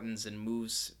Tim Hortons and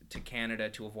moves to Canada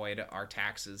to avoid our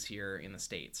taxes here in the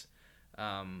States.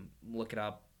 Look it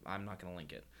up. I'm not going to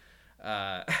link it.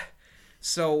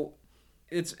 So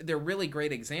they're really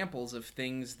great examples of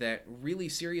things that really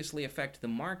seriously affect the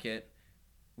market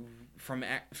from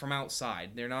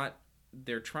outside.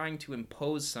 They're trying to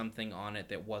impose something on it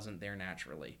that wasn't there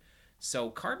naturally.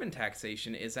 So carbon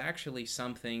taxation is actually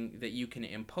something that you can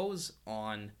impose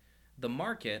on the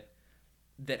market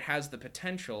that has the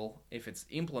potential, if it's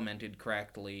implemented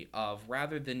correctly, of,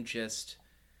 rather than just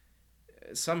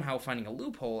somehow finding a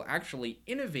loophole, actually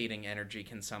innovating energy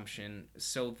consumption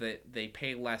so that they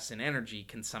pay less in energy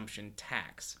consumption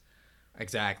tax.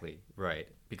 Exactly, right.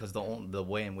 Because the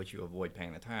way in which you avoid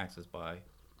paying the tax is by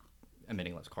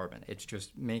emitting less carbon. It's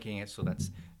just making it so that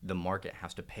the market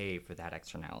has to pay for that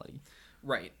externality.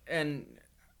 Right. And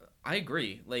I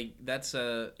agree. Like, it's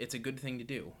a good thing to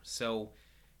do. So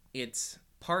it's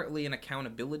partly an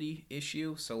accountability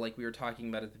issue. So like we were talking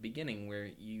about at the beginning, where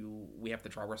we have to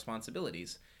draw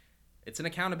responsibilities. It's an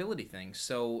accountability thing.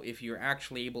 So if you're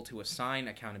actually able to assign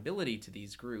accountability to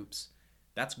these groups,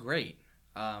 that's great.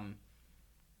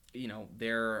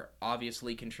 They're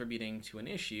obviously contributing to an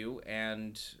issue,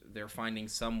 and they're finding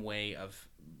some way of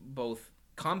both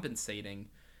compensating,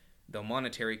 though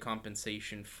monetary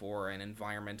compensation for an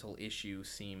environmental issue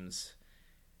seems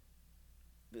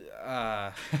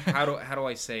how do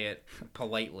I say it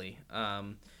politely?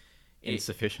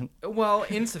 Insufficient?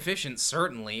 Insufficient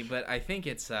certainly, but I think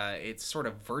it's sort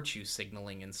of virtue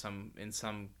signaling in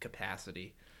some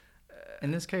capacity.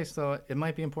 In this case, though, it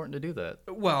might be important to do that.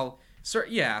 Well,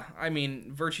 yeah. I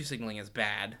mean, virtue signaling is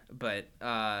bad, but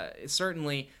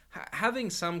certainly having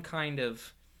some kind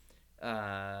of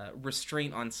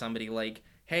restraint on somebody, like,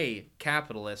 hey,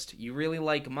 capitalist, you really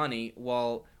like money,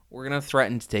 well, we're going to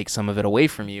threaten to take some of it away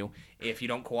from you if you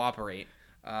don't cooperate.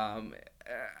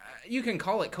 You can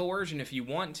call it coercion if you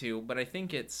want to, but I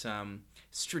think it's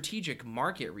strategic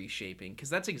market reshaping, because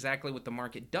that's exactly what the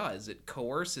market does. It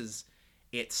coerces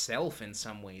itself in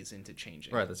some ways into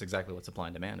changing. Right, that's exactly what supply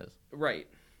and demand is. Right.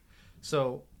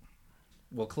 So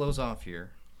we'll close off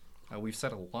here. We've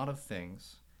said a lot of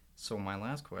things. So my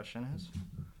last question is,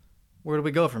 where do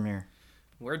we go from here?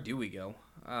 Where do we go?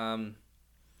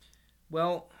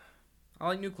 Well, I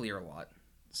like nuclear a lot.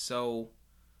 So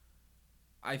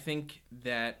I think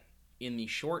that in the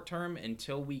short term,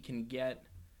 until we can get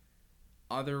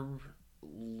other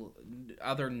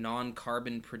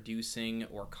non-carbon producing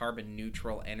or carbon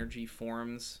neutral energy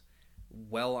forms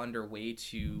well underway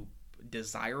to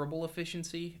desirable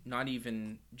efficiency, not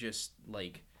even just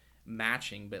like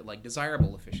matching, but like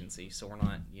desirable efficiency, so we're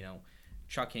not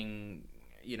chucking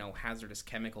hazardous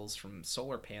chemicals from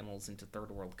solar panels into third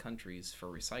world countries for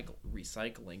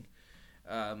recycling.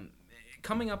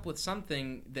 Coming up with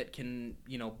something that can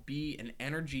be an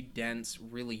energy dense,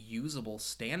 really usable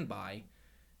standby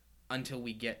until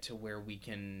we get to where we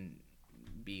can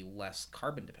be less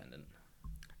carbon dependent.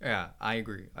 Yeah, I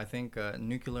agree. I think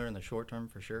nuclear in the short term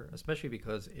for sure, especially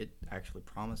because it actually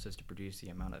promises to produce the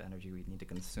amount of energy we need to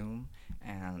consume.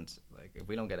 And like, if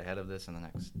we don't get ahead of this in the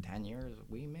next 10 years,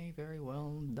 we may very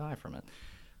well die from it.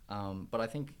 But I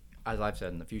think, as I've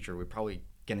said, in the future, we're probably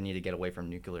going to need to get away from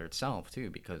nuclear itself too,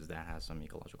 because that has some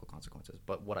ecological consequences.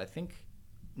 But what I think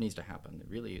needs to happen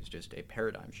really is just a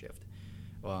paradigm shift.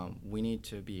 We need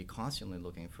to be constantly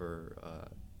looking for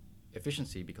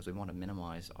efficiency because we want to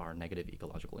minimize our negative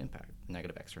ecological impact,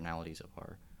 negative externalities of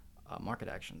our market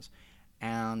actions.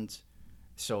 And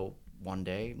so one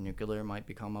day nuclear might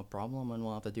become a problem and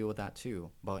we'll have to deal with that too.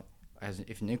 But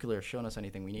if nuclear has shown us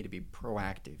anything, we need to be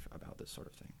proactive about this sort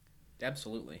of thing.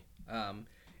 Absolutely.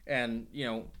 And,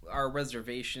 our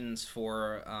reservations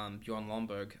for Bjorn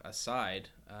Lomborg aside,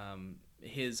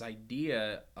 his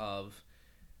idea of,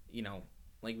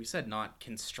 like we said, not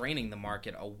constraining the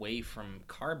market away from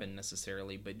carbon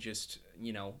necessarily, but just,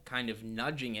 kind of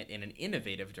nudging it in an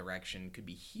innovative direction could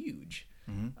be huge.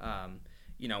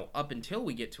 Mm-hmm. Up until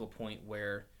we get to a point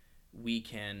where we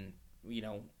can,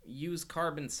 use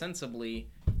carbon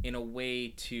sensibly in a way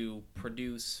to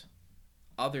produce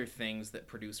other things that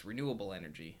produce renewable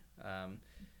energy.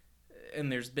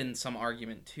 And there's been some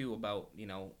argument, too, about,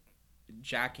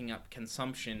 jacking up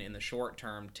consumption in the short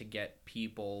term to get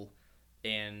people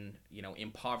in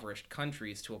impoverished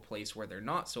countries to a place where they're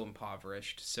not so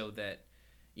impoverished, so that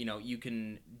you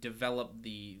can develop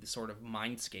the sort of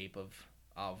mindscape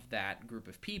of that group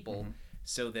of people. Mm-hmm.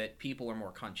 So that people are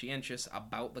more conscientious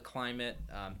about the climate.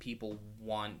 People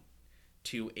want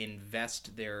to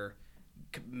invest their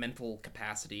mental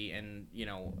capacity and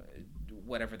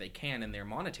whatever they can in their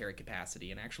monetary capacity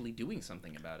and actually doing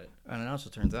something about it. And it also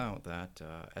turns out that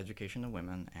education of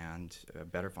women and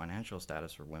better financial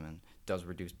status for women does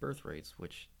reduce birth rates,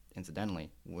 which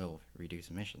incidentally will reduce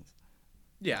emissions.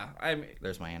 Yeah,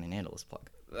 there's my antinatalist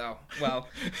plug. Oh well,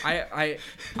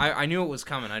 I knew it was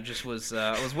coming. I just was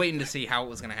waiting to see how it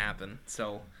was going to happen.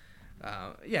 So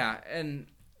yeah, and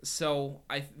so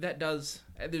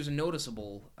there's a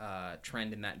noticeable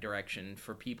trend in that direction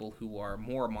for people who are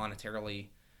more monetarily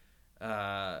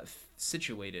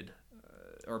situated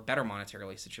or better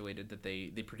monetarily situated, that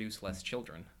they produce less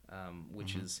children,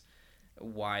 which mm-hmm. is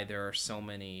why there are so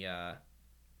many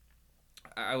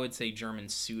I would say German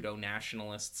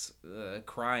pseudo-nationalists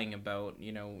crying about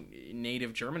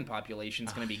native German population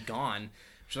is going to be gone,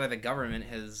 which is why the government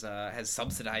has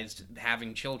subsidized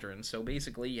having children. So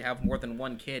basically, you have more than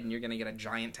one kid, and you're going to get a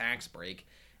giant tax break,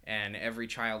 and every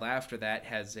child after that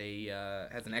has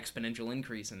an exponential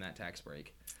increase in that tax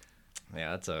break.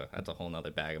 Yeah, that's a whole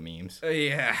nother bag of memes.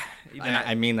 Yeah,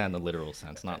 I mean that in the literal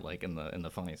sense, not like in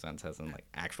the funny sense, as in like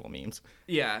actual memes.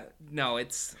 Yeah, no,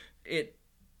 it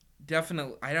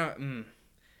definitely.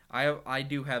 I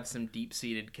do have some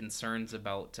deep-seated concerns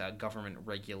about government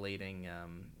regulating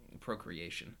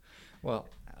procreation. Well,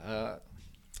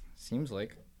 seems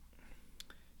like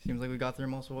we got through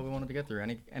most of what we wanted to get through.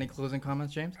 Any closing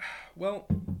comments, James? Well,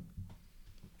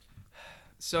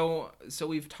 so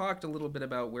we've talked a little bit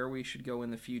about where we should go in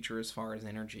the future as far as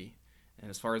energy and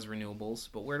as far as renewables,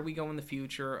 but where do we go in the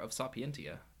future of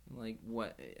Sapientia? Like,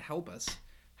 what? Help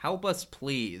us,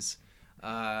 please.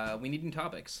 We need new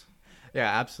topics.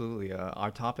 Yeah, absolutely.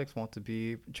 Our topics want to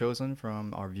be chosen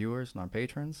from our viewers and our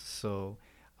patrons, so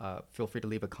feel free to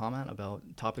leave a comment about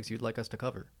topics you'd like us to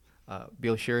cover.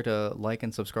 Be sure to like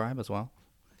and subscribe as well.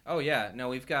 Oh yeah, no,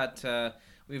 we've got our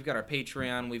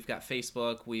Patreon, we've got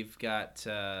Facebook, we've got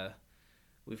the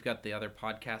other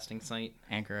podcasting site,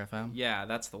 Anchor FM. Yeah,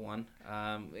 that's the one.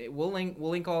 We'll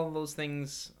link all of those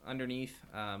things underneath.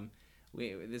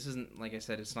 This isn't, like I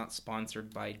said, it's not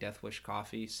sponsored by Death Wish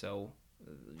Coffee, so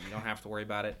you don't have to worry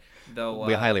about it. Though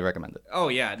we highly recommend it. Oh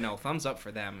yeah, no, thumbs up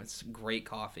for them. It's great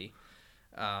coffee.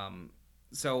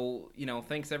 So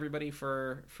thanks everybody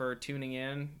for tuning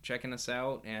in, checking us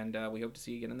out, and we hope to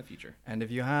see you again in the future. And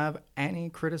if you have any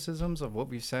criticisms of what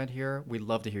we've said here, we'd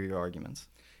love to hear your arguments.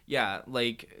 Yeah,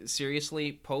 like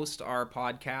seriously, post our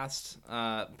podcast.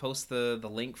 Post the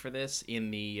link for this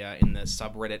in the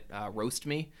subreddit Roast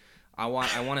Me. I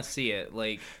want to see it.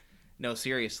 Like, no,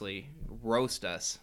 seriously, roast us.